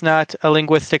Hakram is not a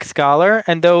linguistic scholar,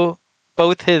 and though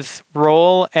both his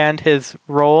role and his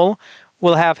role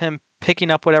will have him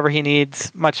picking up whatever he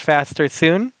needs much faster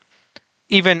soon,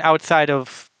 even outside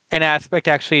of an aspect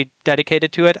actually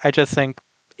dedicated to it, I just think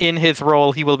in his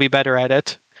role he will be better at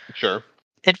it. Sure.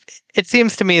 It it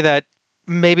seems to me that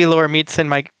maybe Lower Meatson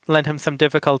might lend him some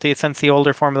difficulty since the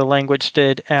older form of the language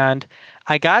did, and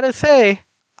I gotta say,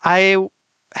 I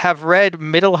have read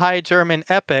Middle High German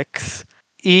epics,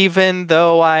 even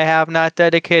though I have not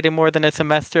dedicated more than a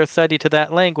semester of study to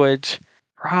that language,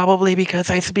 probably because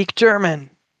I speak German.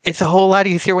 It's a whole lot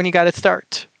easier when you gotta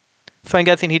start. So I'm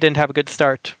guessing he didn't have a good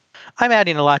start. I'm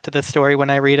adding a lot to this story when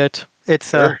I read it.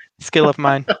 It's a Sure. skill of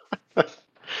mine.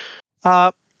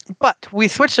 Uh, but we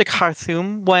switch to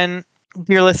Khartoum when,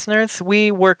 dear listeners,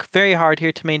 we work very hard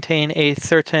here to maintain a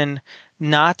certain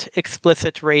not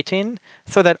explicit rating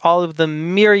so that all of the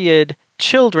myriad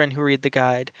children who read the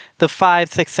guide, the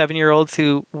 5, 6, 7 year olds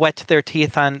who wet their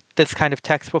teeth on this kind of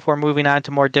text before moving on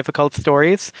to more difficult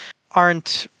stories,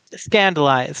 aren't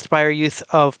scandalized by our use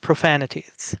of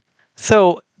profanities.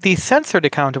 So the censored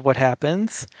account of what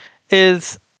happens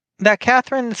is that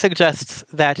Catherine suggests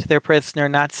that their prisoner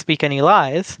not speak any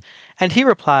lies, and he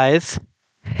replies,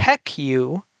 "Heck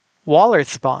you,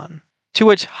 Wallerspawn." To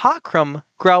which Hakram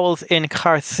growls in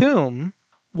Khartoum,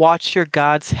 "Watch your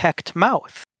god's hecked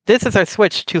mouth." This is our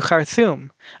switch to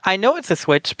Khartoum. I know it's a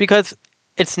switch because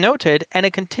it's noted, and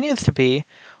it continues to be,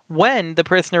 when the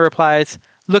prisoner replies,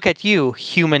 "Look at you,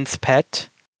 human's pet,"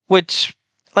 which,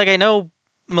 like, I know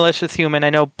malicious human, I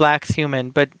know black's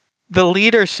human, but the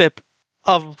leadership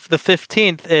of the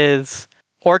 15th is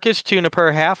Orcish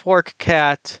Juniper, half orc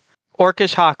cat,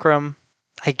 Orcish Hakram.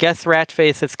 I guess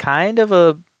Ratface is kind of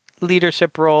a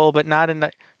leadership role, but not in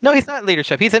the. No, he's not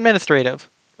leadership. He's administrative.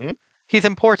 Mhm. He's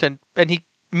important, and he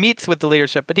meets with the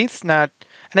leadership, but he's not.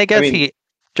 And I I guess mean, he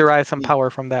derives some y- power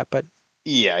from that, but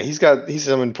yeah, he's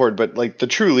some important, but like the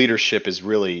true leadership is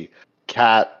really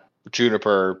Cat,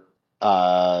 Juniper,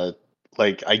 uh,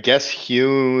 like I guess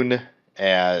Hune,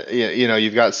 and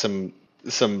you've got some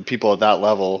people at that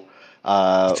level.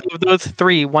 Uh, so of those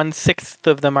three, 1/6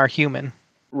 of them are human.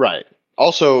 right.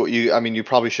 Also, I mean, you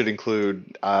probably should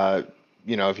include,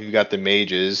 if you've got the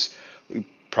mages, we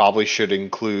probably should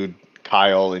include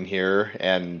Kyle in here,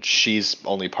 and she's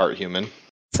only part human.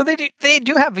 So they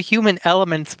do have human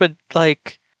elements, but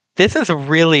like this is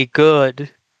really good.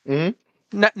 Hmm.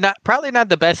 Not probably not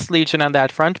the best Legion on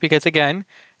that front because again,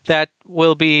 that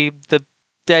will be the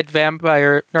dead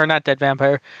vampire or not dead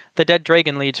vampire, the dead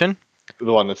dragon Legion,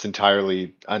 The one that's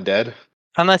entirely undead.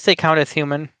 unless they count as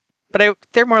human. But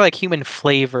they're more like human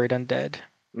flavored undead.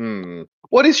 Hmm.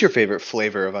 What is your favorite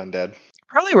flavor of undead?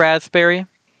 Probably raspberry.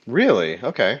 Really?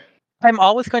 Okay. I'm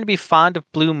always going to be fond of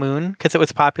Blue Moon because it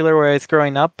was popular where I was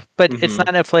growing up, but it's Hmm.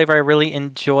 not a flavor I really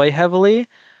enjoy heavily. It's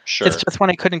Sure. just one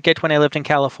I couldn't get when I lived in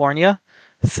California.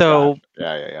 Gotcha. So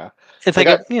Yeah, yeah, yeah. it's Like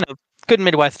like a good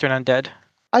Midwestern undead.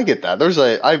 I get that.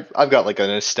 I've got like a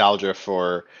nostalgia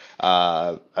for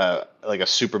like a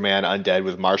Superman undead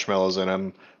with marshmallows in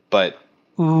him, but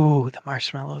Ooh, the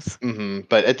marshmallows.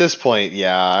 but at this point,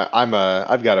 yeah,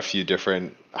 I've got a few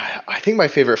different. I think my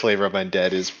favorite flavor of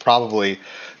undead is probably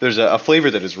there's a flavor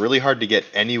that is really hard to get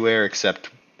anywhere except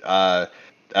uh,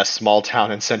 a small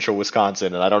town in central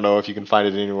Wisconsin, and I don't know if you can find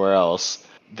it anywhere else.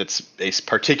 That's a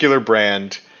particular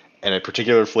brand, and a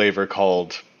particular flavor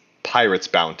called Pirate's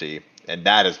Bounty, and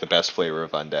that is the best flavor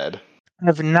of undead.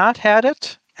 I've not had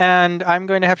it, and I'm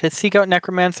going to have to seek out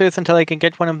necromancers until I can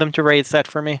get one of them to raise that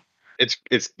for me. It's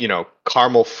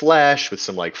caramel flesh with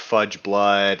some like fudge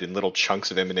blood and little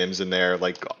chunks of M&Ms in there,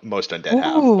 like most undead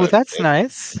have. Ooh, But that's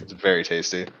nice. it's very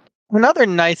tasty. Another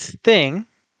nice thing.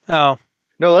 Oh,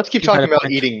 No, let's keep you had talking a about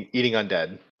point. eating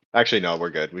undead. Actually, no,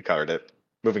 we're good. We covered it.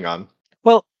 Moving on.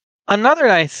 Well, another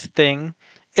nice thing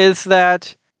is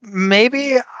that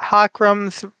maybe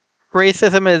Hakram's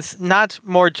racism is not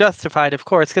more justified, of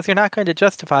course, because you're not going to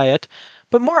justify it,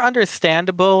 but more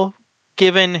understandable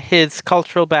given his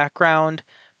cultural background,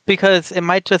 because it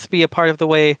might just be a part of the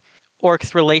way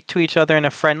orcs relate to each other in a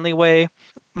friendly way.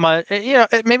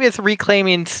 Maybe it's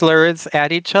reclaiming slurs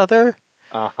at each other.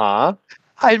 Uh-huh.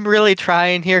 I'm really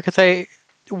trying here because I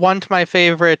want my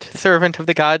favorite servant of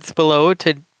the gods below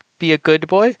to be a good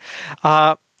boy.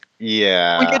 Uh, we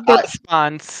Yeah. get the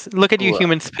response. Look at you, Right.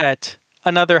 human's pet.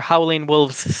 Another howling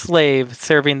wolf's slave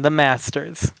serving the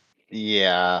masters.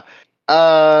 Yeah.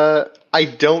 I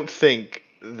don't think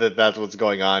that that's what's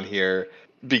going on here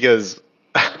because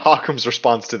Hawkham's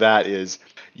response to that is,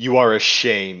 "You are a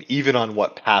shame, even on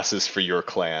what passes for your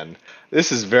clan."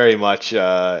 This is very much.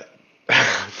 I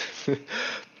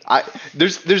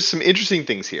there's some interesting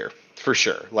things here for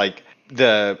sure. Like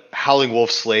the Howling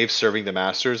Wolf slaves serving the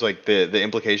masters, like the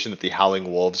implication that the Howling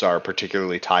Wolves are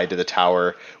particularly tied to the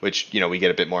tower, which we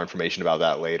get a bit more information about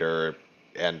that later,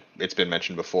 and it's been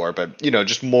mentioned before. But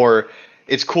just more.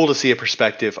 It's cool to see a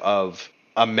perspective of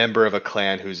a member of a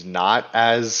clan who's not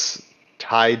as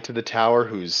tied to the tower,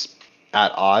 who's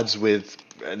at odds with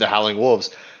the Howling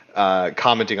Wolves,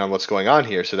 commenting on what's going on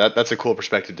here. So that's a cool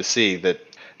perspective to see that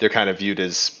they're kind of viewed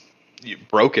as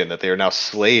broken, that they are now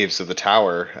slaves of the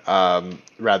tower,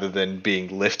 rather than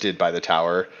being lifted by the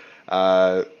tower.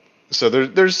 So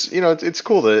there's it's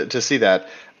cool to see that.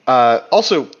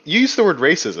 Also, you use the word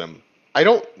racism. I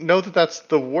don't know that that's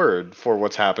the word for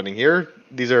what's happening here.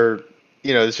 These are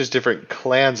it's just different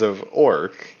clans of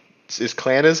orc. Is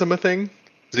clanism a thing?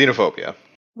 Xenophobia.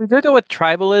 We do go with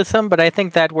tribalism, but I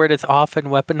think that word is often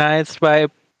weaponized by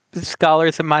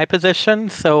scholars in my position,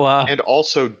 so And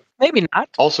also maybe not.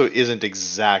 also isn't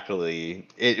exactly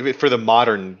for the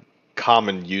modern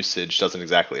common usage doesn't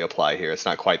exactly apply here. It's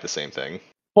not quite the same thing.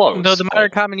 Though Close, the but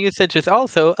modern common usage is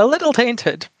also a little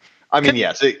tainted. I mean,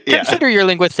 yes, yeah, Consider your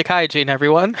linguistic hygiene,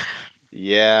 everyone.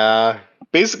 yeah.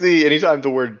 Basically, anytime the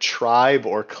word tribe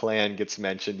or clan gets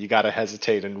mentioned, you got to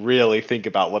hesitate and really think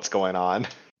about what's going on.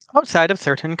 Outside of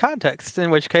certain contexts, in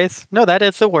which case, no, that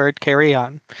is the word, carry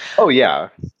on. Oh yeah,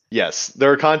 yes.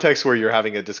 There are contexts where you're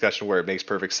having a discussion where it makes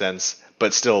perfect sense,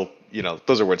 but still,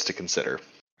 those are words to consider.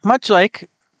 Much like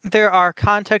there are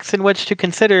contexts in which to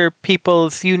consider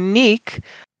people's unique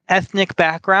ethnic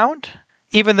background,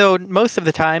 even though most of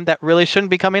the time that really shouldn't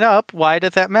be coming up. Why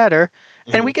does that matter?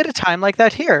 And Hmm. we get a time like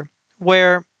that here,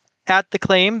 where at the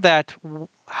claim that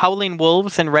howling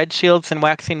wolves and red shields and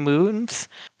waxing moons,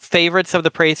 favorites of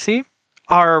the Précy,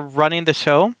 are running the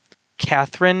show,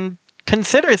 Catherine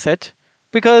considers it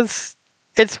because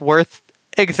it's worth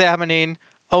examining.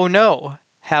 Oh no,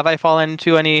 have I fallen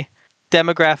into any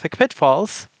demographic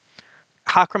pitfalls?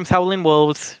 Hakram's howling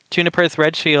wolves, Juniper's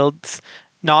red shields,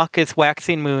 Nock is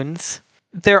waxing moons.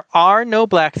 There are no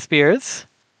black spears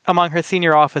among her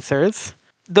senior officers,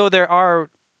 though there are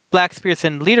black spears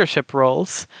in leadership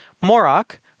roles.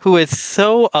 Morok, who is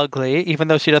so ugly, even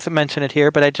though she doesn't mention it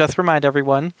here, but I just remind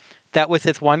everyone that was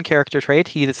his one character trait.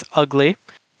 He is ugly.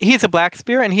 He's a black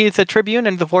spear and he's a tribune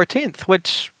in the 14th,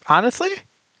 which honestly,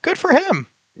 good for him.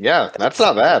 Yeah, that's That's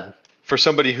not bad. For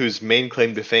somebody whose main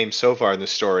claim to fame so far in the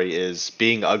story is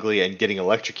being ugly and getting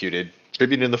electrocuted,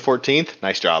 Tribute in the 14th,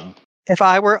 nice job. If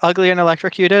I were ugly and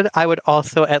electrocuted, I would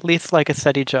also at least like a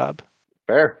steady job.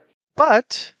 Fair.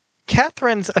 But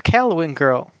Catherine's a Callowin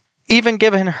girl, even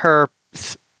given her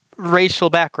racial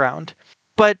background.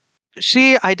 But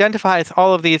she identifies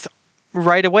all of these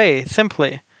right away,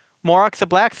 simply. Morok's a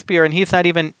black spear, and he's not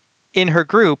even in her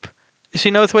group.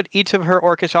 She knows what each of her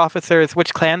orcish officers,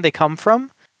 which clan they come from.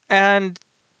 And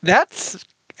that's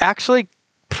actually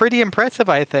pretty impressive,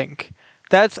 I think.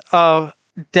 That's a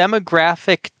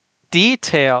demographic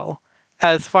detail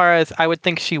as far as I would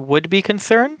think she would be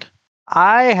concerned.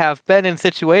 I have been in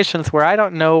situations where I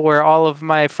don't know where all of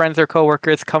my friends or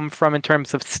coworkers come from in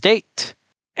terms of state.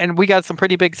 And we got some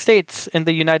pretty big states in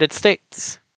the United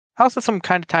States. Also some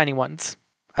kind of tiny ones.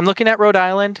 I'm looking at Rhode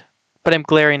Island, but I'm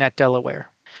glaring at Delaware.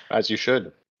 As you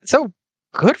should. So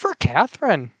good for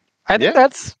Catherine. I think Yeah,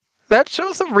 that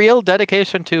shows a real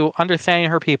dedication to understanding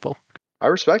her people. I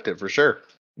respect it for sure.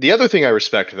 The other thing I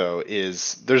respect, though,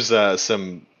 is there's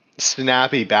some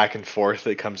snappy back and forth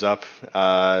that comes up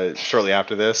shortly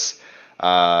after this.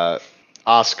 Uh,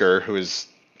 Oscar, who is,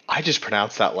 I just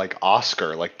pronounced that like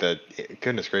Oscar, like the,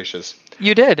 goodness gracious.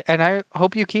 You did, and I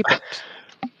hope you keep it.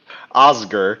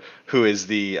 Oscar, who is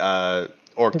the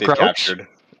orc they've Grouch? captured.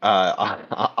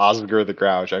 Oscar the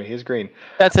Grouch. I mean, he's green.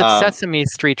 That's a Um, Sesame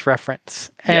Street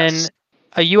reference. yes, And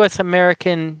a US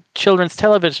American children's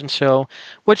television show,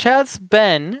 which has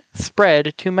been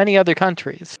spread to many other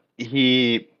countries.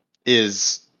 he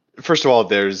is. First of all,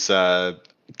 there's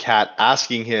Kat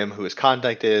asking him who his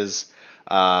contact is,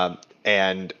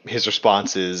 and his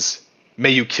response is, "May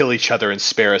you kill each other and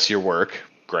spare us your work."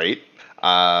 Great.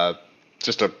 Uh,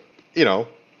 just a you know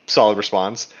solid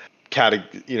response. Kat,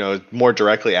 more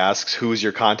directly asks, "Who's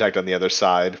your contact on the other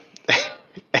side?"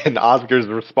 And Oscar's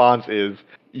response is,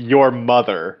 "Your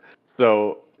mother."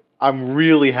 So I'm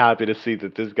really happy to see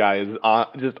that this guy is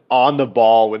just on the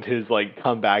ball with his like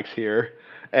comebacks here.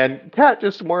 And Kat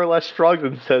just more or less shrugs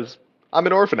and says, "I'm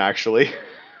an orphan, actually."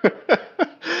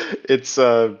 It's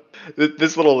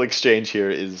this little exchange here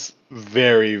is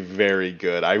very, very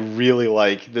good. I really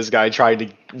like this guy trying to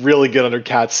really get under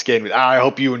Kat's skin. I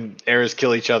hope you and Eris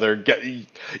kill each other. Get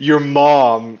your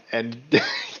mom, and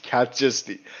Kat just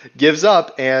gives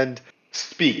up and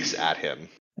speaks at him.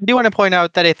 I do want to point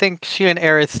out that I think she and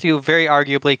Eris do very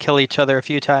arguably kill each other a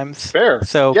few times. Fair.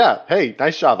 So, Yeah. Hey,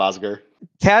 nice job, Oscar.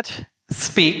 Cat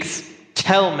speaks,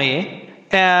 tell me,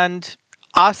 and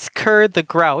Oscar the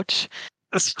Grouch,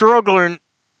 struggling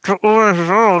to open his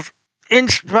mouth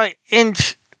inch by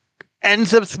inch,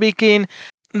 ends up speaking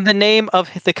the name of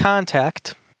the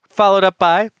contact, followed up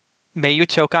by, may you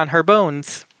choke on her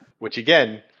bones. Which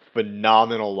again,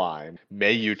 phenomenal line.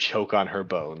 May you choke on her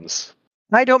bones.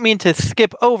 I don't mean to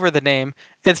skip over the name,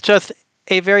 it's just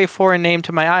a very foreign name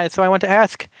to my eyes, so I want to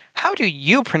ask, how do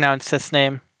you pronounce this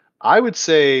name? I would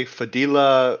say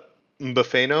Fadila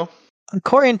Mbafeno.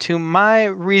 According to my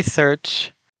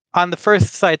research on the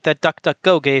first site that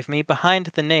DuckDuckGo gave me behind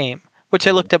the name, which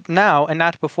I looked up now and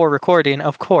not before recording,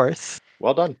 of course,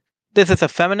 Well done. this is a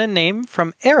feminine name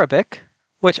from Arabic,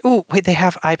 which, ooh, wait, they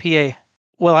have IPA.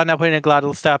 Well, I'm not putting a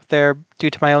glottal stop there due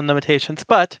to my own limitations,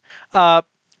 but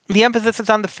the emphasis is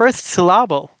on the first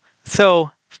syllable. So,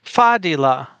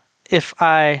 Fadila, if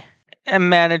I am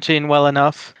managing well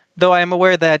enough, though I am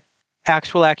aware that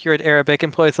actual accurate Arabic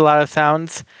employs a lot of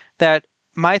sounds that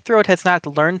my throat has not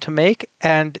learned to make,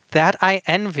 and that I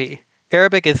envy.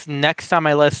 Arabic is next on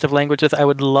my list of languages I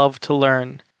would love to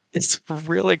learn. It's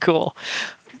really cool.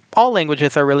 All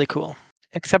languages are really cool,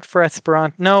 except for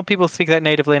Esperanto. No, people speak that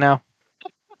natively now.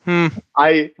 Hmm.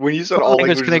 I when you said What all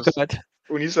language can I languages good?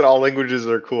 when you said all languages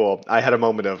are cool, I had a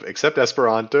moment of except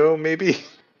Esperanto, maybe.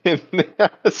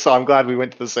 So I'm glad we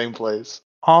went to the same place.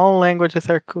 All languages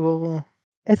are cool.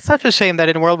 It's such a shame that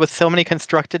in a world with so many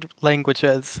constructed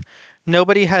languages,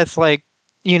 nobody has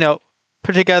you know,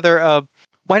 put together a.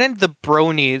 Why didn't the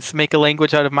bronies make a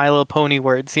language out of My Little Pony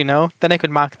words? Then I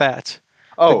could mock that.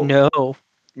 But Oh, no.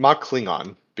 mock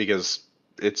Klingon because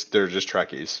they're just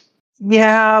Trekkies.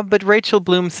 Yeah, but Rachel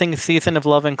Bloom sings "Season of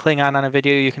Love" and Klingon on a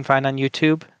video you can find on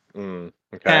YouTube, Okay.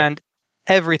 and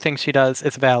everything she does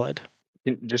is valid.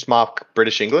 Just mock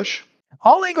British English.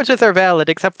 All languages are valid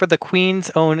except for the Queen's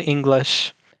own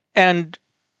English and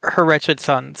her wretched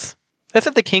sons. Is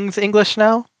it the King's English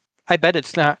now? I bet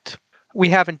it's not. We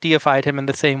haven't deified him in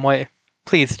the same way.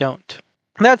 Please don't.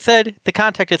 That said, the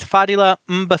contact is Fadila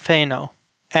Mbafeno,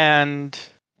 and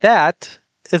that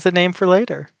is a name for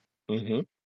later. Mm-hmm.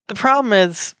 The problem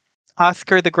is,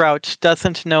 Oscar the Grouch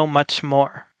doesn't know much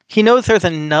more. He knows there's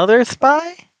another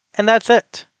spy, and that's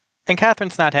it. And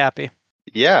Catherine's not happy.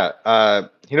 Yeah,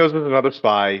 he knows there's another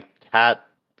spy. Cat,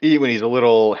 when he's a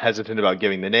little hesitant about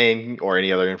giving the name or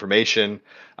any other information,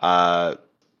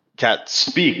 Cat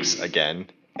speaks again.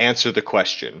 Answer the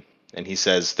question, and he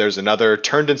says, "There's another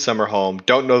turned in summer home.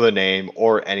 Don't know the name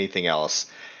or anything else."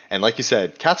 And like you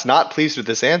said, Cat's not pleased with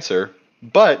this answer,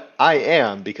 but I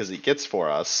am because it gets for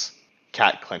us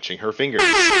Cat clenching her fingers,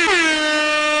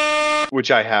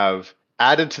 which I have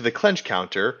added to the clench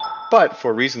counter, but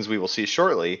for reasons we will see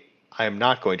shortly, I am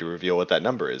not going to reveal what that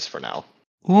number is for now.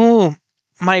 Ooh,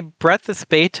 my breath is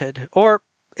baited. Or,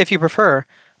 if you prefer,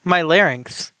 my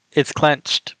larynx is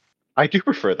clenched. I do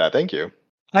prefer that, thank you.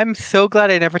 I'm so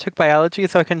glad I never took biology,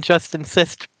 so I can just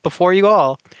insist before you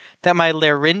all that my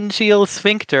laryngeal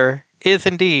sphincter is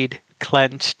indeed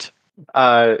clenched.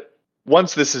 Uh,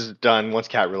 Once this is done, once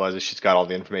Kat realizes she's got all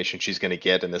the information she's going to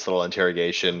get in this little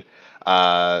interrogation,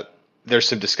 uh, there's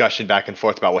some discussion back and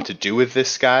forth about what to do with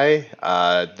this guy.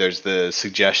 There's the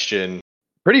suggestion,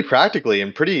 pretty practically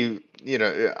and pretty,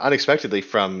 unexpectedly,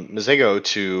 from Mazego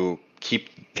to keep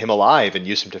him alive and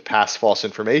use him to pass false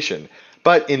information.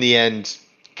 But in the end,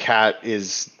 Kat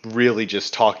is really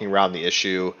just talking around the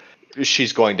issue.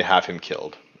 She's going to have him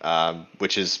killed,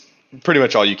 which is pretty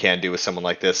much all you can do with someone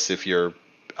like this if you're,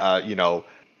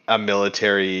 a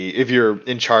military, if you're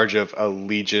in charge of a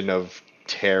legion of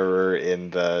terror in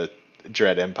the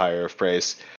Dread Empire of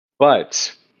Praise.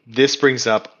 But this brings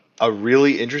up a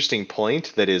really interesting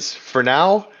point that is, for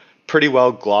now, pretty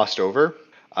well glossed over.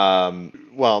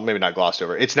 Well, maybe not glossed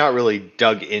over. It's not really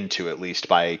dug into, at least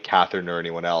by Catherine or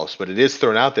anyone else, but it is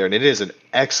thrown out there, and it is an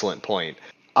excellent point.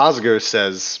 Oscar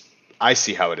says, I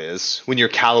see how it is. When your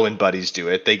Calawan buddies do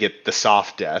it, they get the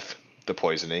soft death, the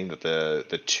poisoning that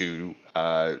the two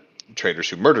traitors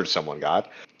who murdered someone got,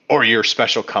 or your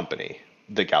special company,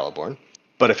 the Galaborn.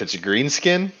 But if it's a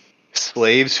greenskin,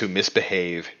 slaves who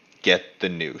misbehave get the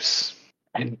noose.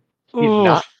 And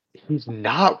Ooh. he's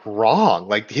not wrong.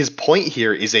 Like, his point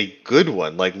here is a good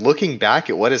one. Like, looking back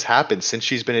at what has happened since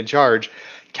she's been in charge,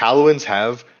 Calawans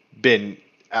have been,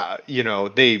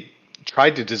 they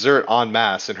tried to desert en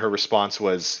masse, and her response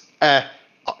was,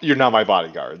 you're not my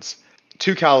bodyguards.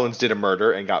 2 Calawans did a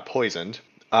murder and got poisoned.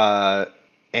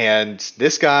 And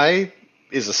this guy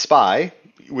is a spy,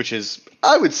 which is,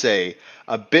 I would say,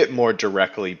 a bit more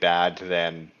directly bad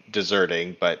than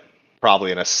deserting, but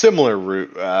probably in a similar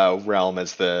realm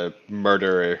as the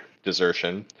murder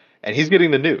desertion. And he's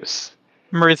getting the noose.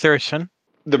 Mersertion.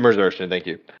 The Mersertion, thank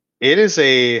you. It is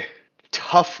a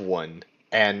tough one,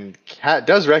 and Kat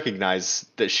does recognize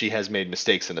that she has made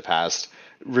mistakes in the past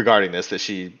regarding this, that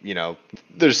she,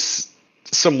 there's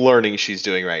some learning she's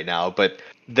doing right now, but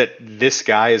that this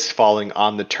guy is falling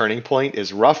on the turning point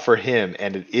is rough for him,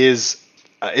 and it is,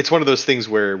 it's one of those things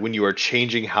where when you are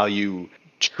changing how you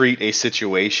treat a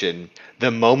situation,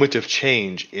 the moment of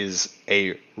change is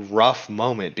a rough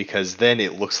moment, because then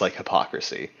it looks like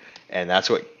hypocrisy. And that's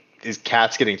what is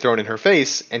Kat's getting thrown in her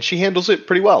face, and she handles it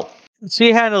pretty well.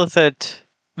 She handles it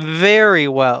very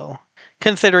well,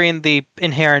 considering the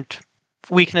inherent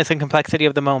weakness and complexity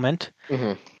of the moment.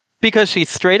 Mm-hmm. Because she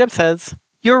straight up says,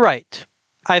 you're right.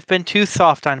 I've been too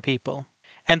soft on people.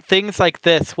 And things like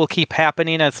this will keep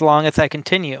happening as long as I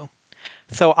continue.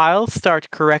 So I'll start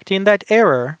correcting that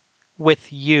error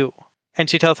with you. And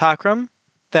she tells Hakram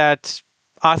that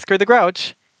Oscar the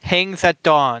Grouch hangs at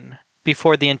dawn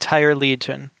before the entire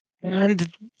Legion.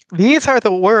 And these are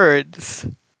the words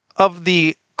of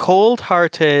the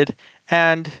cold-hearted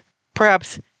and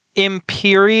perhaps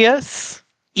imperious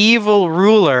evil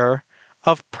ruler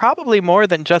of probably more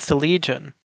than just a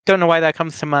legion. Don't know why that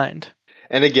comes to mind.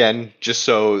 And again, just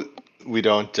so we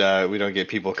don't get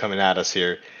people coming at us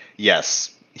here,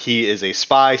 yes, he is a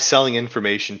spy selling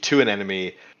information to an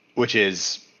enemy, which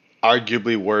is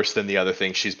arguably worse than the other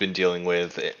things she's been dealing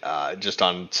with, just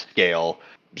on scale.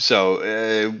 So,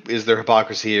 is there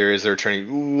hypocrisy here? Is there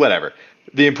turning? Whatever.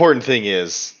 The important thing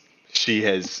is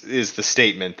is the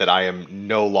statement that I am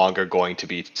no longer going to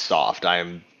be soft.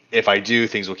 If I do,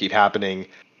 things will keep happening.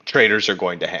 Traitors are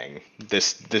going to hang.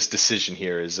 This decision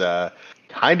here is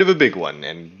kind of a big one,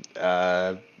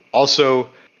 and also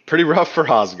pretty rough for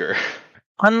Osger.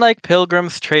 Unlike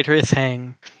pilgrims, traitors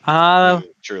hang.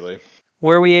 Truly.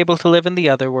 Were we able to live in the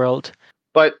other world?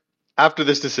 But after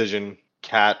this decision,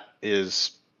 Kat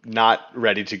is not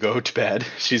ready to go to bed.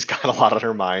 She's got a lot on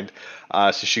her mind.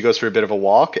 So she goes for a bit of a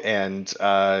walk and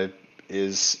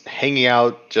is hanging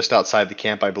out just outside the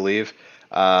camp, I believe,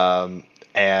 and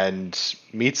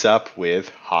meets up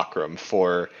with Hakram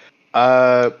for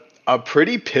a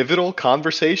pretty pivotal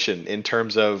conversation in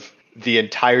terms of the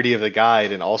entirety of the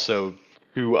guide and also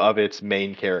 2 of its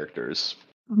main characters.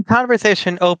 The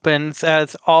conversation opens,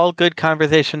 as all good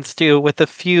conversations do, with a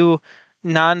few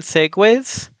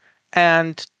non-segues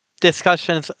and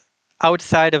discussions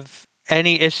outside of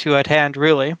any issue at hand,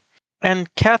 really.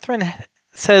 And Catherine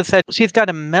says that she's got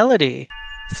a melody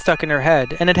stuck in her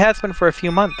head, and it has been for a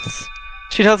few months.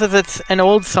 She tells us it's an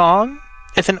old song.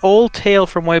 It's an old tale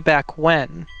from way back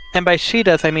when. And by she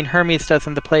does, I mean Hermes does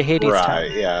in the play Hades Town.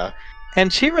 Right, yeah.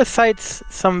 And she recites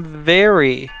some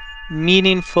very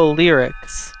meaningful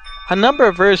lyrics, a number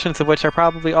of versions of which are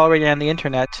probably already on the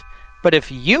internet. But if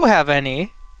you have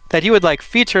any that you would like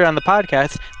featured on the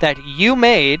podcast that you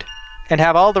made and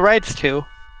have all the rights to,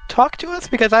 talk to us,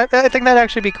 because I think that'd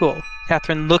actually be cool.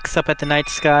 Catherine looks up at the night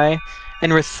sky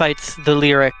and recites the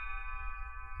lyric.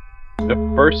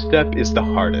 The first step is the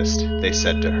hardest, they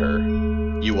said to her.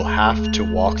 You will have to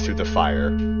walk through the fire.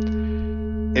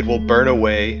 It will burn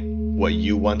away what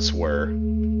you once were,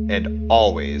 and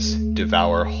always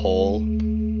devour whole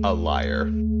a liar.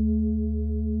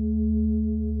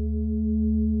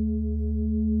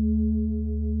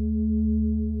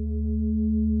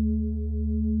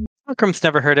 Malcolm's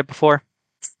never heard it before.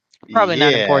 Probably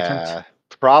not important. Yeah,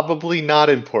 probably not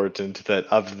important that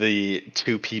of the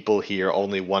two people here,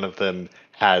 only one of them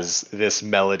has this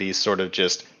melody sort of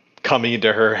just coming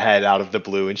into her head out of the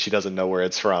blue and she doesn't know where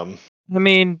it's from. I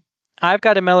mean, I've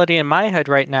got a melody in my head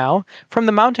right now from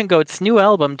the Mountain Goats' new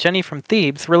album, Jenny from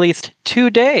Thebes, released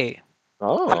today,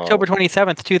 October Oh,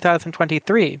 27th,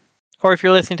 2023. Or if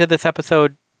you're listening to this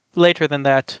episode later than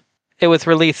that, it was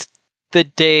released the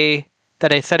day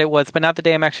that I said it was, but not the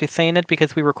day I'm actually saying it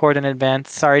because we record in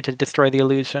advance. Sorry to destroy the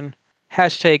illusion.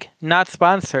 Hashtag not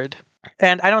sponsored.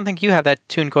 And I don't think you have that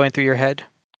tune going through your head.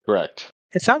 correct.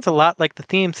 It sounds a lot like the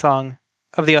theme song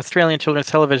of the Australian children's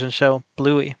television show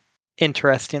Bluey,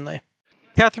 interestingly.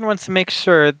 Catherine wants to make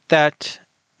sure that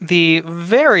the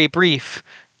very brief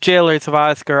jailers of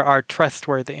Oscar are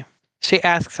trustworthy. She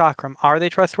asks Akram, are they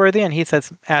trustworthy? And he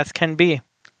says, as can be,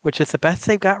 which is the best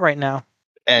they've got right now.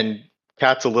 And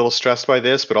Kat's a little stressed by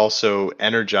this, but also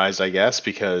energized, I guess,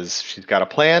 because she's got a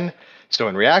plan. So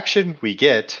in reaction, we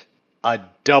get a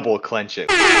double clenching.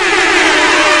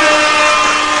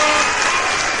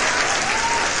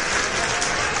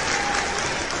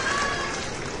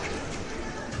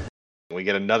 We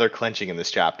get another clenching in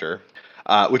this chapter,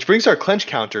 which brings our clench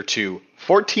counter to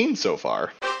 14 so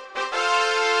far.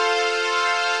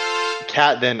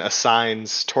 Kat then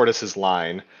assigns Tortoise's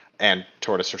line and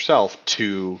Tortoise herself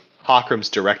to Hawkram's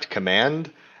direct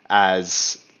command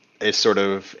as a sort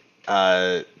of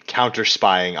counter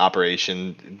spying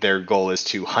operation. Their goal is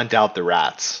to hunt out the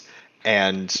rats.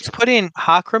 And He's putting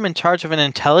Hakram in charge of an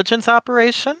intelligence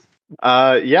operation?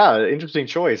 yeah, interesting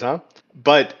choice, huh?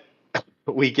 But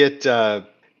we get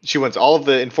she wants all of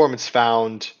the informants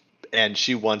found, and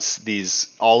she wants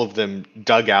these all of them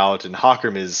dug out, and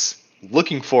Hawkram is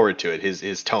looking forward to it.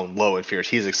 His tone low and fierce.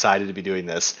 He's excited to be doing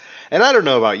this. And I don't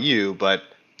know about you, but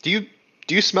do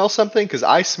you smell something? Because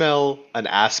I smell an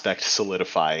aspect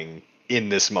solidifying in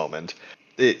this moment.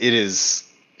 It is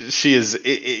she is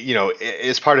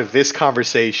as part of this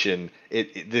conversation.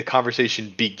 The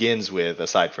conversation begins with,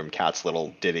 aside from Kat's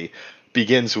little ditty,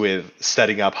 begins with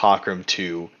setting up Hawkram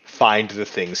to find the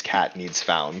things Kat needs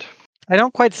found. I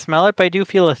don't quite smell it, but I do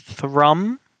feel a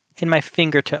thrum in my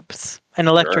fingertips, an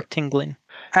Sure. electric tingling.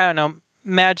 I don't know.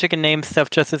 Magic and name stuff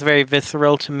just is very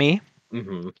visceral to me.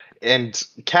 And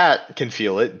Kat can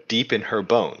feel it deep in her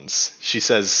bones. She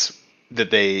says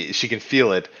that she can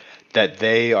feel it, that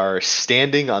they are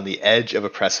standing on the edge of a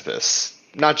precipice.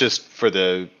 Not just for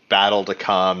the battle to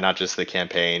come, not just the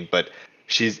campaign, but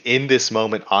she's in this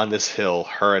moment on this hill,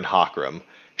 her and Hawkram.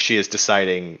 She is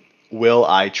deciding, will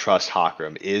I trust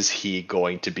Hawkram? Is he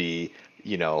going to be,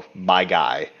 my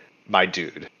guy, my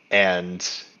dude? And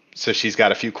so she's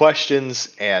got a few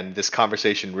questions, and this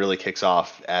conversation really kicks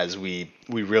off as we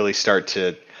really start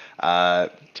to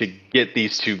get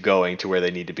these two going to where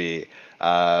they need to be.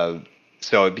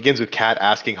 So it begins with Kat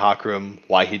asking Hawkram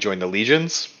why he joined the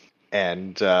legions,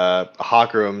 and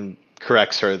Hawkram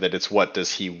corrects her that it's what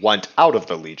does he want out of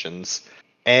the legions,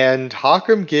 and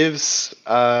Hawkram gives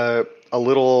a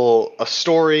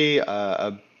story,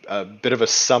 a bit of a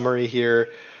summary here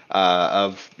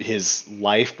of his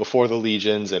life before the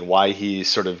legions and why he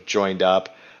sort of joined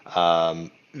up.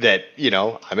 That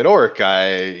I'm an orc.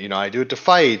 I do it to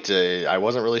fight. I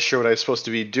wasn't really sure what I was supposed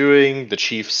to be doing. The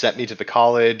chief sent me to the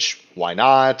college. Why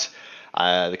not?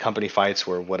 The company fights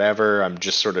were whatever. I'm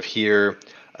just sort of here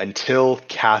until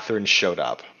Catherine showed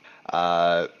up.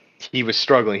 He was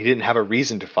struggling. He didn't have a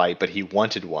reason to fight, but he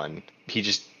wanted one. He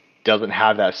just doesn't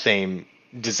have that same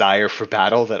desire for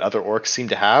battle that other orcs seem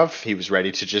to have. He was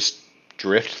ready to just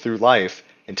drift through life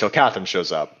until Catherine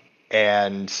shows up.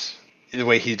 And the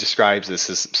way he describes this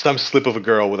is some slip of a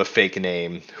girl with a fake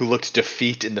name who looked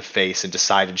defeat in the face and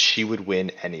decided she would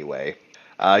win anyway.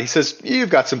 He says, you've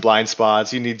got some blind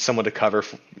spots. You need someone to cover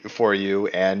for you.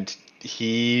 And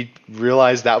he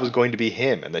realized that was going to be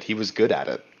him and that he was good at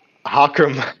it.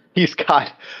 Hawkram, he's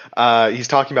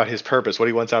talking about his purpose, what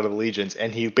he wants out of the legions,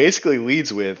 and he basically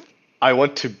leads with, I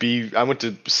want to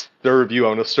serve you. I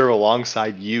want to serve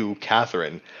alongside you,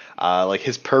 Catherine. Like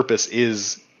his purpose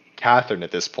is Catherine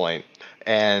at this point.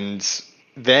 And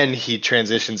then he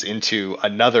transitions into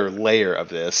another layer of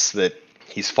this, that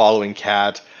he's following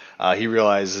Kat. He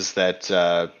realized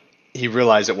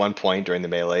at one point during the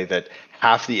melee that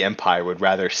half the Empire would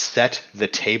rather set the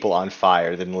table on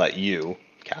fire than let you,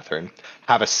 Catherine,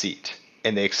 have a seat.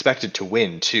 And they expected to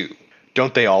win, too.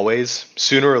 Don't they always?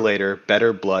 Sooner or later,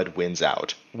 better blood wins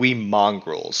out. We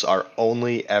mongrels are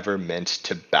only ever meant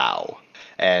to bow.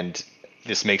 And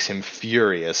this makes him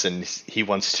furious, and he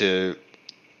wants to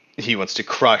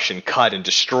crush and cut and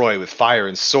destroy with fire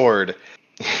and sword.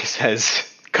 He says,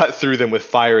 cut through them with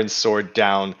fire and sword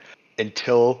down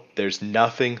until there's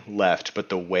nothing left but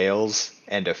the whales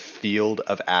and a field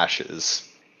of ashes.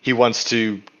 He wants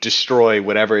to destroy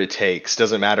whatever it takes.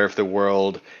 Doesn't matter if the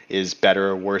world is better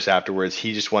or worse afterwards.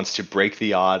 He just wants to break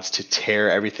the odds, to tear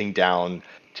everything down,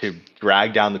 to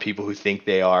drag down the people who think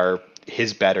they are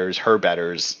his betters, her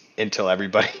betters, until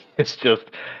everybody is just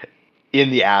in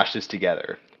the ashes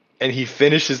together. And he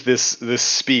finishes this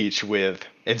speech with,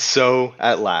 "And so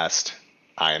at last,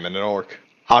 I am an orc."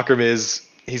 Hakram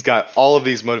he's got all of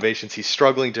these motivations. He's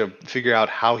struggling to figure out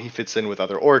how he fits in with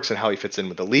other orcs and how he fits in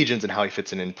with the legions and how he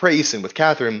fits in Prace and with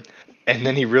Catherine. And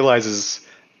then he realizes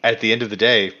at the end of the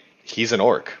day, he's an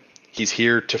orc. He's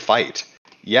here to fight.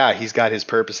 Yeah, he's got his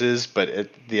purposes, but at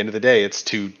the end of the day, it's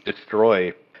to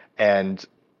destroy. And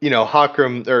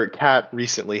Hakram or Kat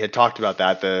recently had talked about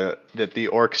that the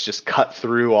orcs just cut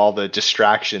through all the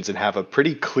distractions and have a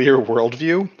pretty clear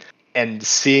worldview. And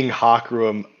seeing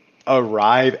Hakram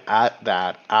arrive at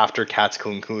that after Kat's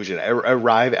conclusion,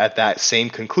 arrive at that same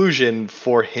conclusion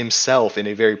for himself in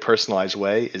a very personalized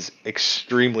way is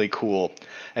extremely cool.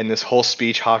 And this whole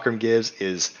speech Hakram gives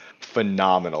is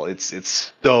phenomenal.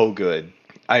 It's so good.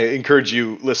 I encourage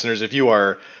you, listeners, if you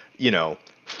are,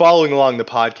 following along the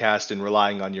podcast and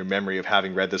relying on your memory of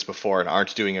having read this before and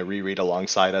aren't doing a reread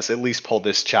alongside us, at least pull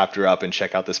this chapter up and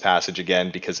check out this passage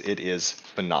again because it is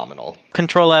phenomenal.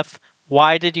 Control F,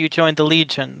 why did you join the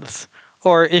legions?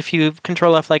 Or if you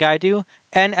Control F like I do,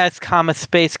 NS comma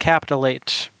space capital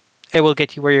H. It will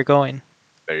get you where you're going.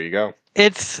 There you go.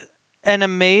 It's an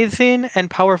amazing and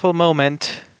powerful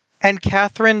moment, and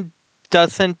Catherine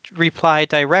doesn't reply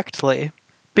directly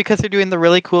because they're doing the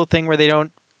really cool thing where they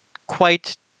don't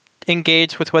quite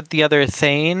engage with what the other is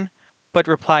saying, but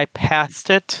reply past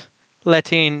it,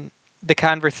 letting the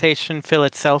conversation fill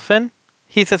itself in.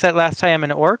 He says, "At last I am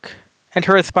an orc," and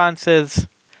her response is,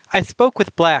 "I spoke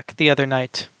with Black the other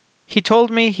night. He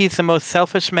told me he's the most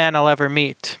selfish man I'll ever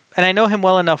meet, and I know him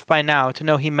well enough by now to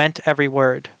know he meant every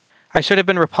word. I should have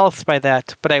been repulsed by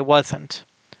that, but I wasn't.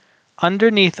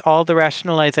 Underneath all the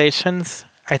rationalizations,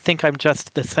 I think I'm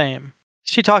just the same."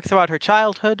 She talks about her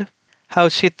childhood, how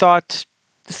she thought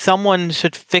someone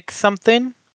should fix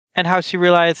something, and how she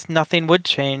realized nothing would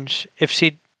change if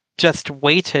she just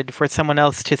waited for someone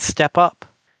else to step up.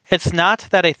 "It's not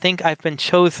that I think I've been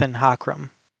chosen, Hakram.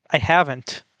 I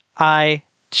haven't. I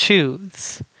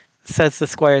choose," says the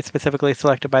squire specifically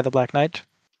selected by the Black Knight.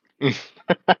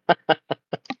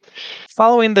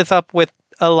 Following this up with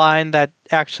a line that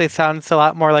actually sounds a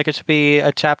lot more like it should be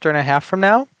a chapter and a half from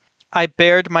now. "I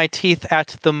bared my teeth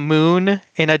at the moon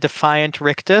in a defiant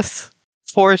rictus."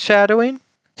 Foreshadowing.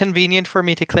 Convenient for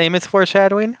me to claim as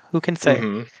foreshadowing. Who can say?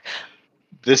 Mm-hmm.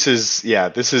 This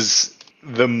is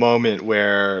the moment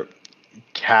where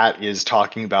Kat is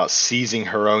talking about seizing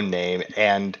her own name,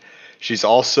 and she's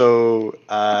also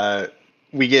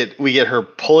we get her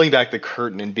pulling back the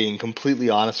curtain and being completely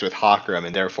honest with Hakram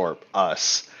and therefore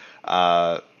us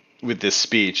with this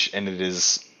speech, and it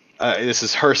is this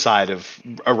is her side of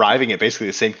arriving at basically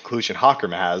the same conclusion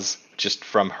Hakram has, just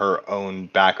from her own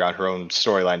background, her own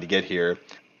storyline to get here.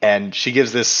 And she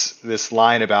gives this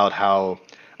line about how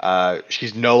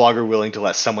she's no longer willing to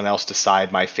let someone else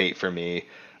decide my fate for me.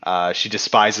 She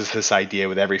despises this idea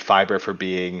with every fiber of her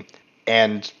being.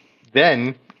 And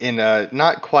then, in a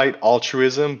not quite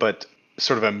altruism, but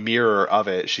sort of a mirror of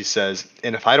it, she says,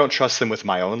 "And if I don't trust them with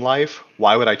my own life,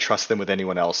 why would I trust them with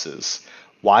anyone else's?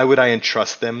 Why would I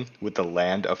entrust them with the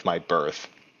land of my birth?"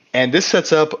 And this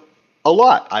sets up a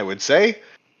lot, I would say.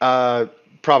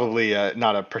 Probably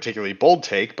not a particularly bold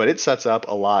take, but it sets up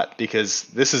a lot because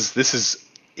this is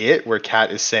it where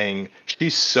Kat is saying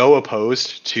she's so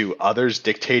opposed to others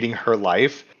dictating her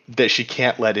life that she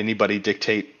can't let anybody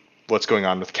dictate what's going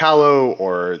on with Callow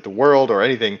or the world or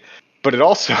anything. But it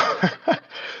also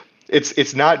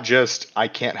it's not just I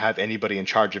can't have anybody in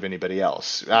charge of anybody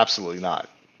else. Absolutely not.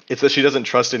 It's that she doesn't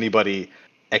trust anybody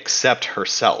except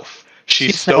herself.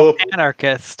 She's so no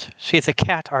anarchist. She's a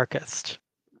cat-archist.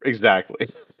 Exactly.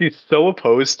 She's so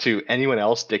opposed to anyone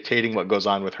else dictating what goes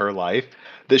on with her life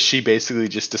that she basically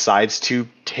just decides to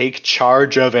take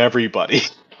charge of everybody.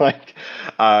 Like,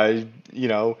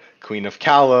 Queen of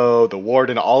Callow, the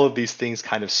Warden, all of these things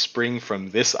kind of spring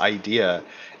from this idea.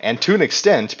 And to an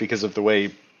extent, because of the way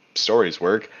stories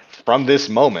work, from this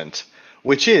moment,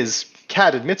 which is,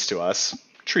 Kat admits to us,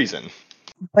 treason.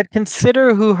 But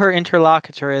consider who her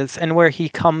interlocutor is and where he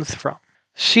comes from.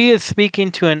 She is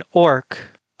speaking to an orc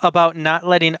about not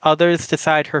letting others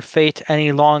decide her fate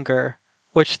any longer,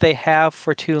 which they have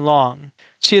for too long.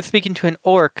 She is speaking to an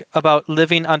orc about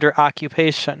living under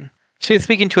occupation. She is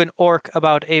speaking to an orc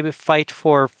about a fight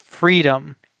for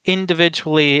freedom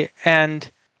individually and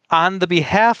on the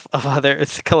behalf of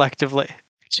others collectively.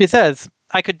 She says,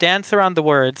 I could dance around the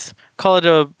words, call it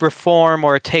a reform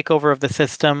or a takeover of the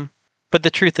system, but the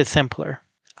truth is simpler.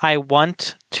 I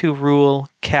want to rule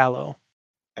Callow.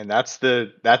 And that's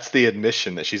the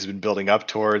admission that she's been building up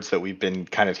towards, that we've been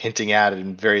kind of hinting at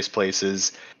in various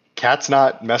places. Kat's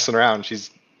not messing around.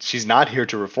 She's not here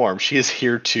to reform. She is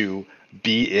here to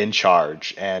be in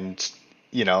charge. And,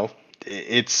 you know,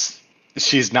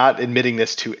 she's not admitting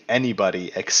this to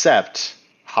anybody except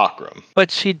Hakram.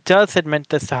 But she does admit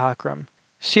this to Hakram.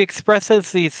 She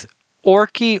expresses these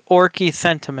orky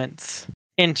sentiments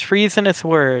in treasonous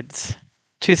words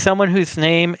to someone whose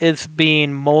name is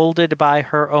being molded by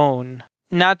her own,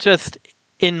 not just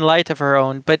in light of her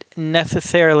own, but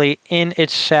necessarily in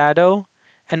its shadow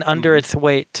and under its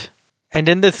weight. And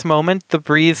in this moment, the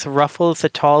breeze ruffles the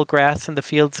tall grass in the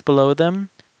fields below them,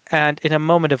 and in a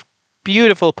moment of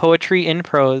beautiful poetry in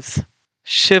prose,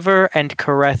 shiver and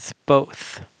caress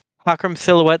both. Hakram's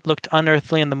silhouette looked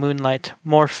unearthly in the moonlight,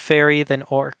 more fairy than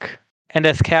orc. And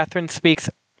as Catherine speaks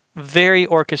very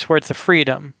orcish words of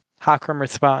freedom, Hakram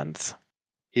responds.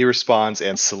 He responds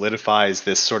and solidifies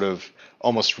this sort of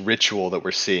almost ritual that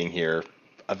we're seeing here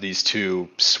of these two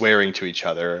swearing to each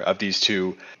other, of these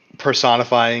two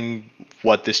personifying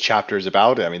what this chapter is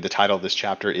about. I mean, the title of this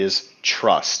chapter is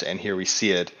Trust, and here we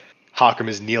see it. Hakram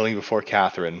is kneeling before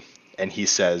Catherine, and he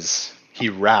says, he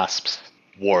rasps,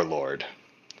 Warlord.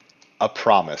 A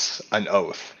promise, an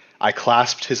oath. I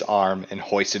clasped his arm and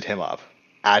hoisted him up.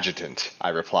 Adjutant, I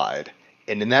replied.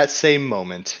 And in that same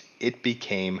moment, it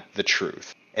became the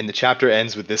truth. And the chapter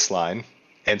ends with this line,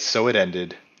 and so it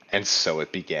ended, and so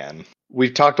it began.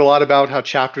 We've talked a lot about how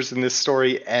chapters in this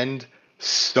story end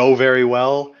so very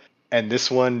well, and this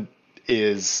one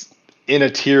is in a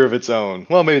tier of its own.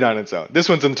 Well, maybe not in its own. This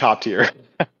one's in the top tier.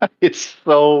 It's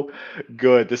so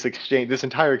good. This exchange, this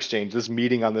entire exchange, this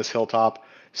meeting on this hilltop,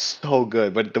 so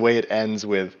good. But the way it ends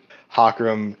with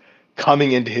Hakram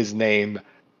coming into his name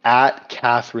at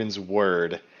Catherine's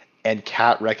word, and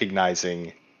Kat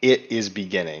recognizing it is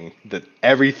beginning, that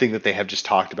everything that they have just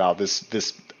talked about,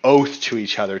 this oath to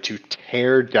each other to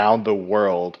tear down the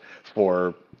world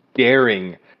for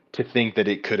daring to think that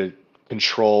it could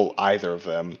control either of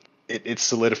them, it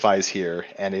solidifies here,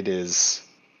 and it is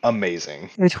amazing.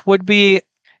 It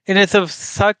is of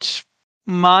such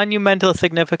monumental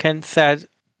significance that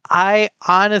I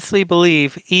honestly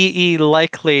believe E.E.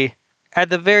 likely, at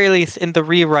the very least in the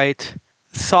rewrite,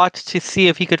 sought to see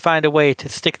if he could find a way to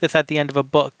stick this at the end of a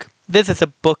book. This is a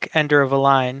book ender of a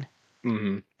line.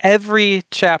 Mm-hmm. Every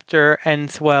chapter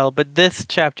ends well, but this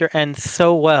chapter ends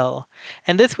so well.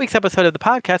 And this week's episode of the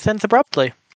podcast ends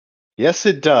abruptly. Yes,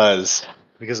 it does.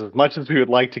 Because as much as we would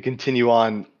like to continue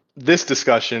on this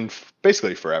discussion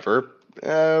basically forever,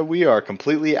 we are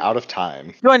completely out of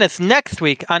time. Join us next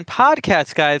week on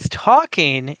Podcast Guys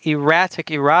talking erratic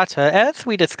errata as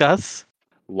we discuss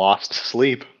Lost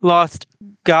sleep. Lost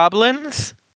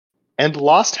goblins. And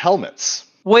lost helmets.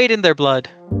 Wade in their blood.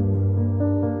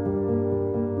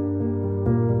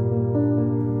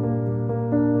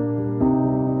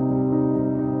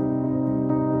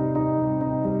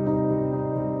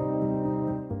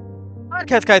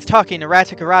 Podcast Guys Talking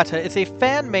Erratic Errata is a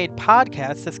fan-made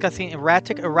podcast discussing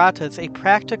erratic erratas, a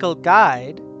practical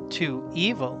guide to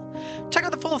evil. Check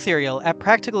out the full serial at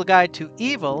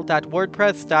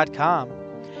practicalguidetoevil.wordpress.com.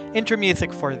 Intro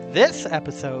music for this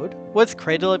episode was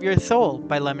Cradle of Your Soul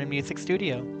by Lemon Music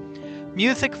Studio.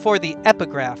 Music for the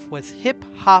epigraph was Hip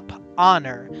Hop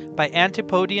Honor by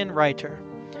Antipodian Writer.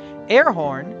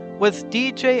 Airhorn was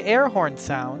DJ Airhorn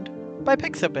Sound by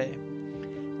Pixabay.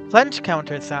 Clench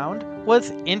Counter Sound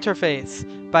was Interface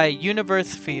by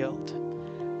Universe Field.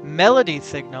 Melody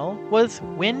Signal was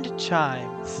Wind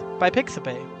Chimes by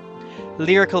Pixabay.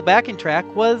 Lyrical backing track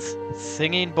was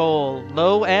Singing Bowl,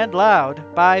 Low and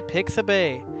Loud by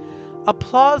Pixabay.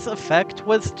 Applause effect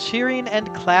was Cheering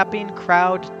and Clapping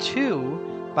Crowd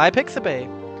 2 by Pixabay.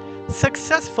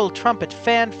 Successful Trumpet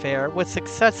Fanfare was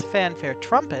Success Fanfare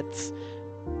Trumpets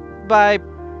by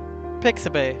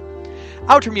Pixabay.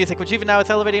 Outer music, which even now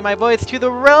is elevating my voice to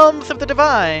the realms of the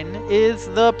divine, is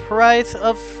The Price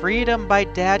of Freedom by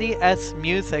Daddy S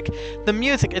Music. The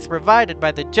music is provided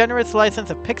by the generous license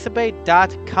of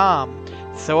Pixabay.com.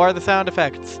 So are the sound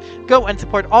effects. Go and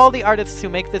support all the artists who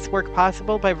make this work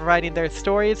possible by providing their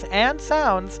stories and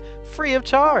sounds free of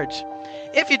charge.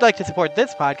 If you'd like to support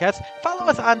this podcast, follow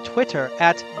us on Twitter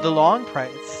at The Long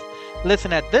Price.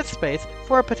 Listen at this space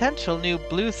for a potential new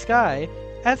Blue Sky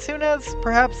as soon as,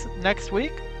 perhaps, next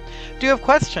week? Do you have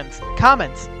questions,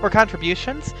 comments, or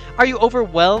contributions? Are you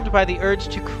overwhelmed by the urge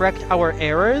to correct our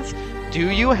errors? Do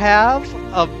you have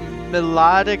a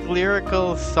melodic,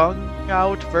 lyrical,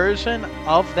 sung-out version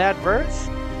of that verse?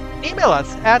 Email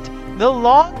us at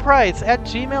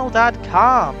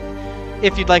thelongprice@gmail.com.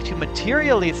 If you'd like to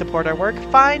materially support our work,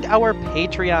 find our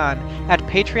Patreon at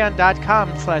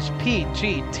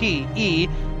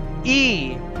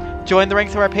patreon.com/PGTEE. Join the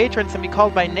ranks of our patrons and be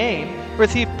called by name,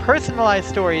 receive personalized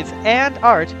stories and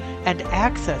art, and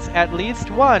access at least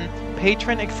one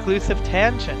patron-exclusive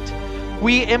tangent.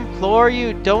 We implore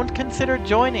you, don't consider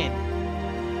joining,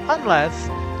 unless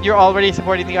you're already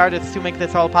supporting the artists who make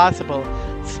this all possible.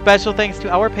 Special thanks to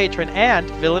our patron and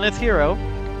villainous hero,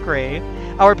 Gray,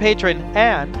 our patron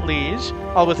and liege,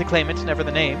 always a claimant, never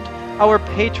the named, our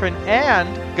patron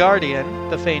and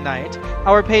guardian, the Fey Knight,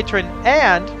 our patron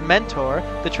and mentor,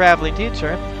 the traveling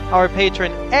teacher, our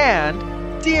patron and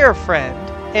dear friend,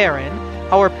 Aaron,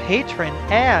 our patron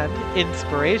and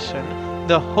inspiration,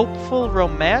 the hopeful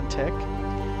romantic,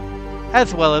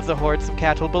 as well as the hordes of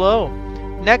cattle below.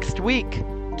 Next week,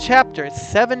 Chapter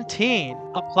 17,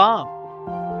 Aplomb.